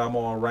call that I'm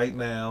on right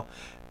now.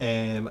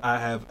 And I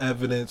have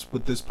evidence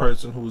with this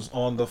person who's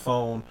on the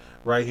phone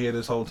right here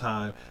this whole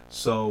time.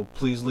 So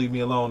please leave me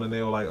alone. And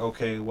they were like,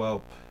 okay,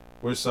 well,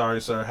 we're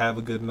sorry, sir. Have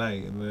a good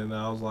night. And then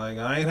I was like,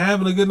 I ain't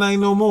having a good night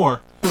no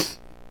more.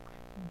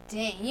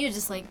 Dang, you're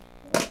just like,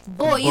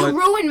 boy, you But-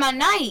 ruined my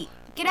night.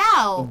 Get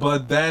out.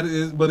 But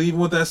even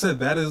with that said,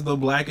 that is the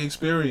black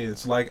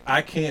experience. Like,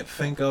 I can't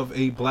think of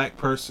a black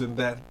person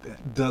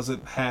that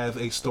doesn't have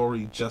a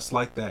story just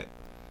like that.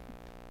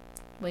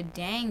 But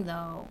dang,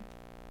 though.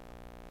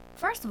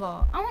 First of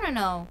all, I want to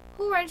know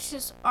who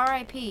registers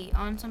R.I.P.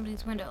 on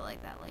somebody's window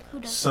like that. Like, who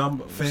does Some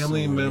that?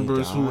 family Somebody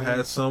members who died.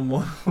 had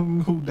someone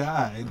who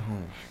died.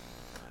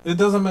 It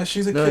doesn't matter.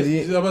 She's a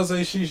kid. I'm about to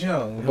say she's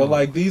young. But,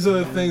 like, these are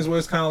the things where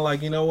it's kind of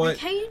like, you know what? Like,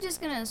 how you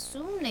just gonna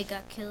assume they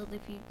got killed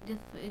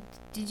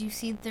did you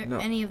see No.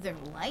 any of their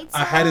lights?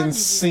 I on? hadn't Did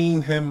you-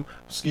 seen him.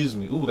 Excuse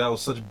me. Ooh, that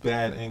was such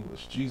bad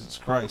English. Jesus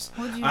Christ.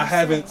 What'd you I just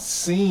haven't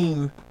say?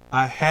 seen.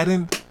 I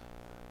hadn't.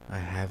 I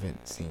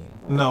haven't seen.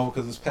 No,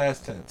 because it's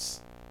past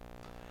tense.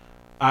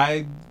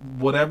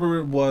 Whatever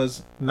it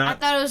was, I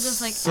not. thought it was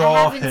just like saw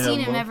I haven't seen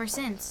him ever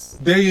since.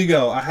 There you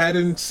go. I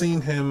hadn't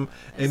seen him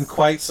in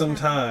quite some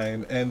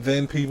time, and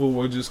then people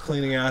were just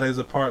cleaning out his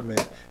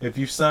apartment. If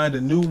you signed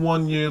a new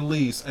 1-year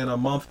lease and a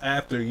month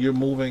after you're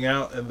moving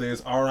out and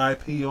there's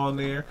RIP on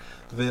there,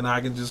 then I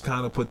can just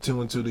kind of put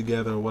 2 and 2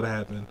 together. What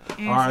happened?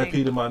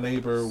 RIP to my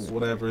neighbor,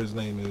 whatever his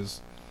name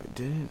is. But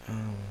didn't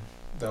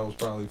That was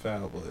probably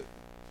foul, but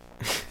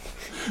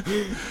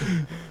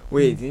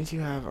wait, didn't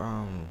you have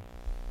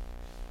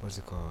what's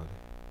it called?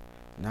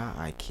 Not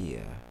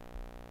IKEA.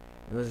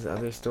 It was this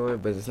other store,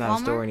 but it's not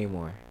a store Walmart?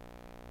 anymore.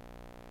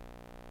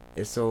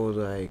 It sold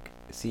like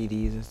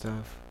CDs and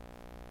stuff.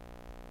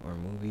 Or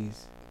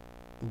movies.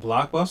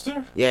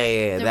 Blockbuster?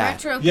 Yeah, The that.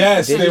 retro.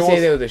 Yes, Did there you say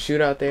was there was a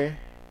shootout there?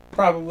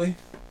 probably.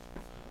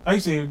 I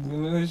used to hear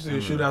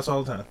shootouts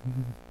all the time,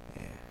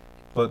 Yeah.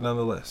 but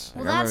nonetheless.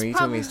 Well, I remember that's you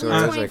told me probably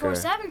stories like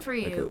 24/7 for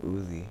Like a you.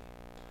 Uzi.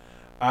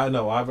 I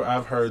know.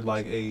 I've heard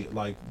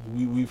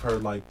we've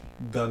heard like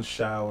gun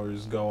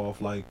showers go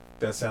off like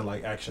that sound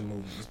like action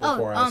movies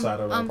before outside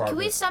of our apartment. Can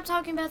we stop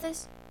talking about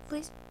this,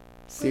 please?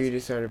 Siri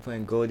just started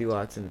playing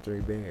Goldilocks and the Three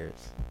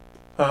Bears.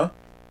 Huh?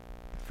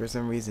 For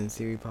some reason,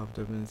 Siri popped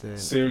up and said,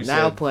 Siri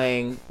now said-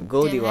 playing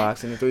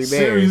Goldilocks and the Three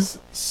Bears.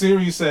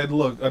 Siri said,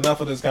 "Look,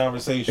 enough of this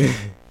conversation."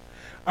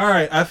 All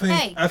right, I think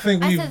Hey, I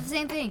think I we've said the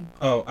same thing.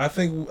 I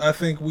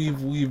think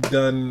we've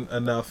done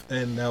enough,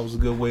 and that was a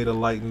good way to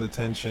lighten the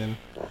tension.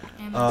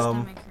 And my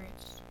stomach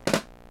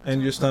hurts.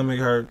 And your stomach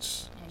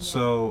hurts. Yeah.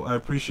 So I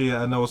appreciate it.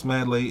 I know it's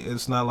mad late.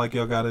 It's not like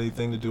y'all got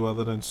anything to do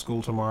other than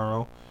school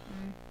tomorrow.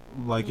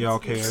 Like y'all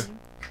care.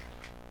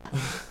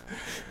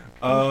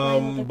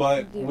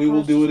 But we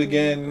will do it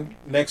again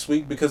next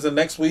week, because the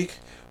next week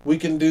we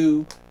can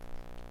do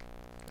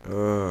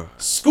Ugh.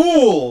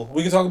 school.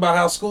 We can talk about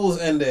how school is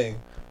ending.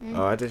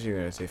 Oh, I thought you were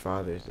going to say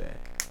Father's Day.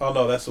 Oh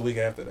no, that's the week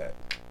after that.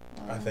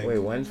 I think. Wait,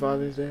 when's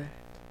Father's Day?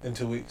 In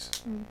 2 weeks.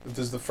 This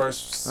is the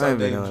first I don't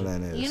Sunday. even know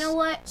when that is. You know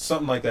what?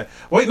 Something like that.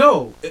 Wait,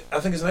 no. I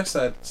think it's next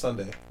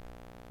Sunday.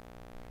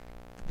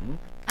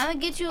 I'm gonna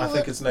get you I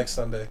think it's next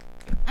Sunday.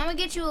 I'm gonna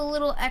get you a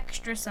little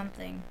extra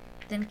something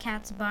than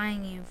Kat's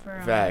buying you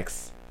for.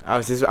 Facts. I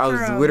was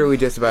For, literally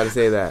just about to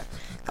say that.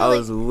 I like,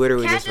 was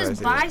literally Kat just about to just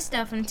say buys that.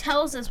 stuff and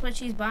tells us what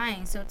she's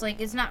buying, so it's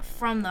like it's not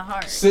from the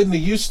heart. Sydney,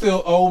 you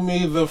still owe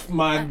me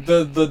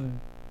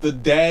the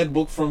dad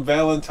book from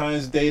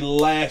Valentine's Day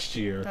last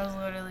year. That was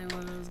literally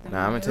what it was gonna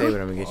Nah, I'm going do. to tell you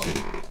what I'm going to get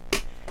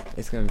you.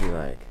 It's going to be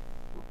like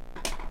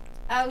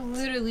I was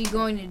literally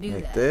going to do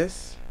that.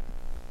 this.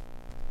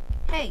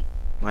 Hey,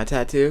 My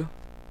tattoo.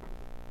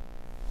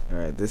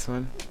 Alright, this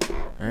one.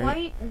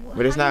 Alright. why?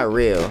 But it's how not you-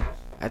 real.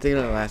 I think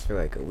it'll last for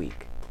like a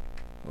week.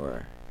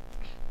 Or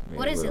maybe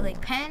What a is it, little like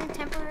more. pen,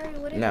 temporary,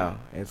 whatever? No,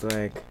 it's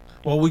like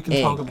Well, we can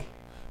Ink.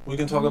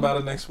 talk about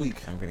it next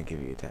week. I'm gonna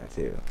give you a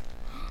tattoo.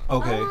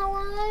 Okay. I want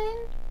one.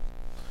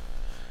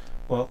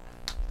 Well,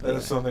 that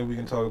is Yeah. something we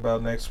can talk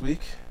about next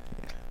week.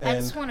 I And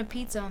just want a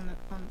pizza on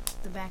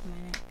the back of my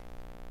neck.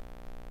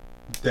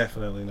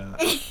 definitely not,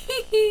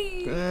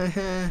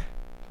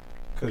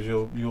 because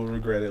you'll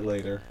regret it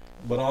later.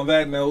 But on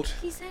that note,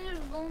 He said it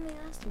was only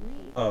last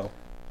week. oh,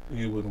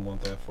 you wouldn't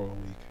want that for a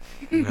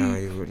week. No,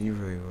 you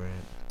really wouldn't.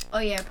 Oh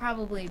yeah,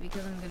 probably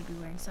because I'm gonna be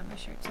wearing summer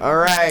shirts. All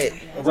right.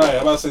 Right,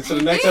 I'm about to say, to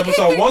the next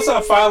episode, once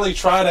I finally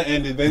try to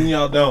end it, then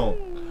y'all don't.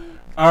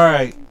 All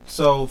right,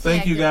 so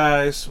thank Yeah, you good.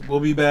 guys. We'll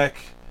be back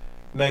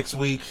next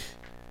week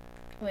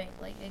Wait,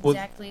 like Well,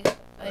 exactly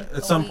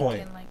at some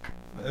point.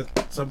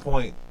 At some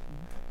point.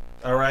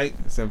 All right?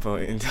 At some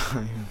point in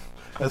time.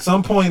 At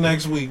some point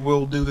next week,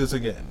 we'll do this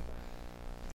again.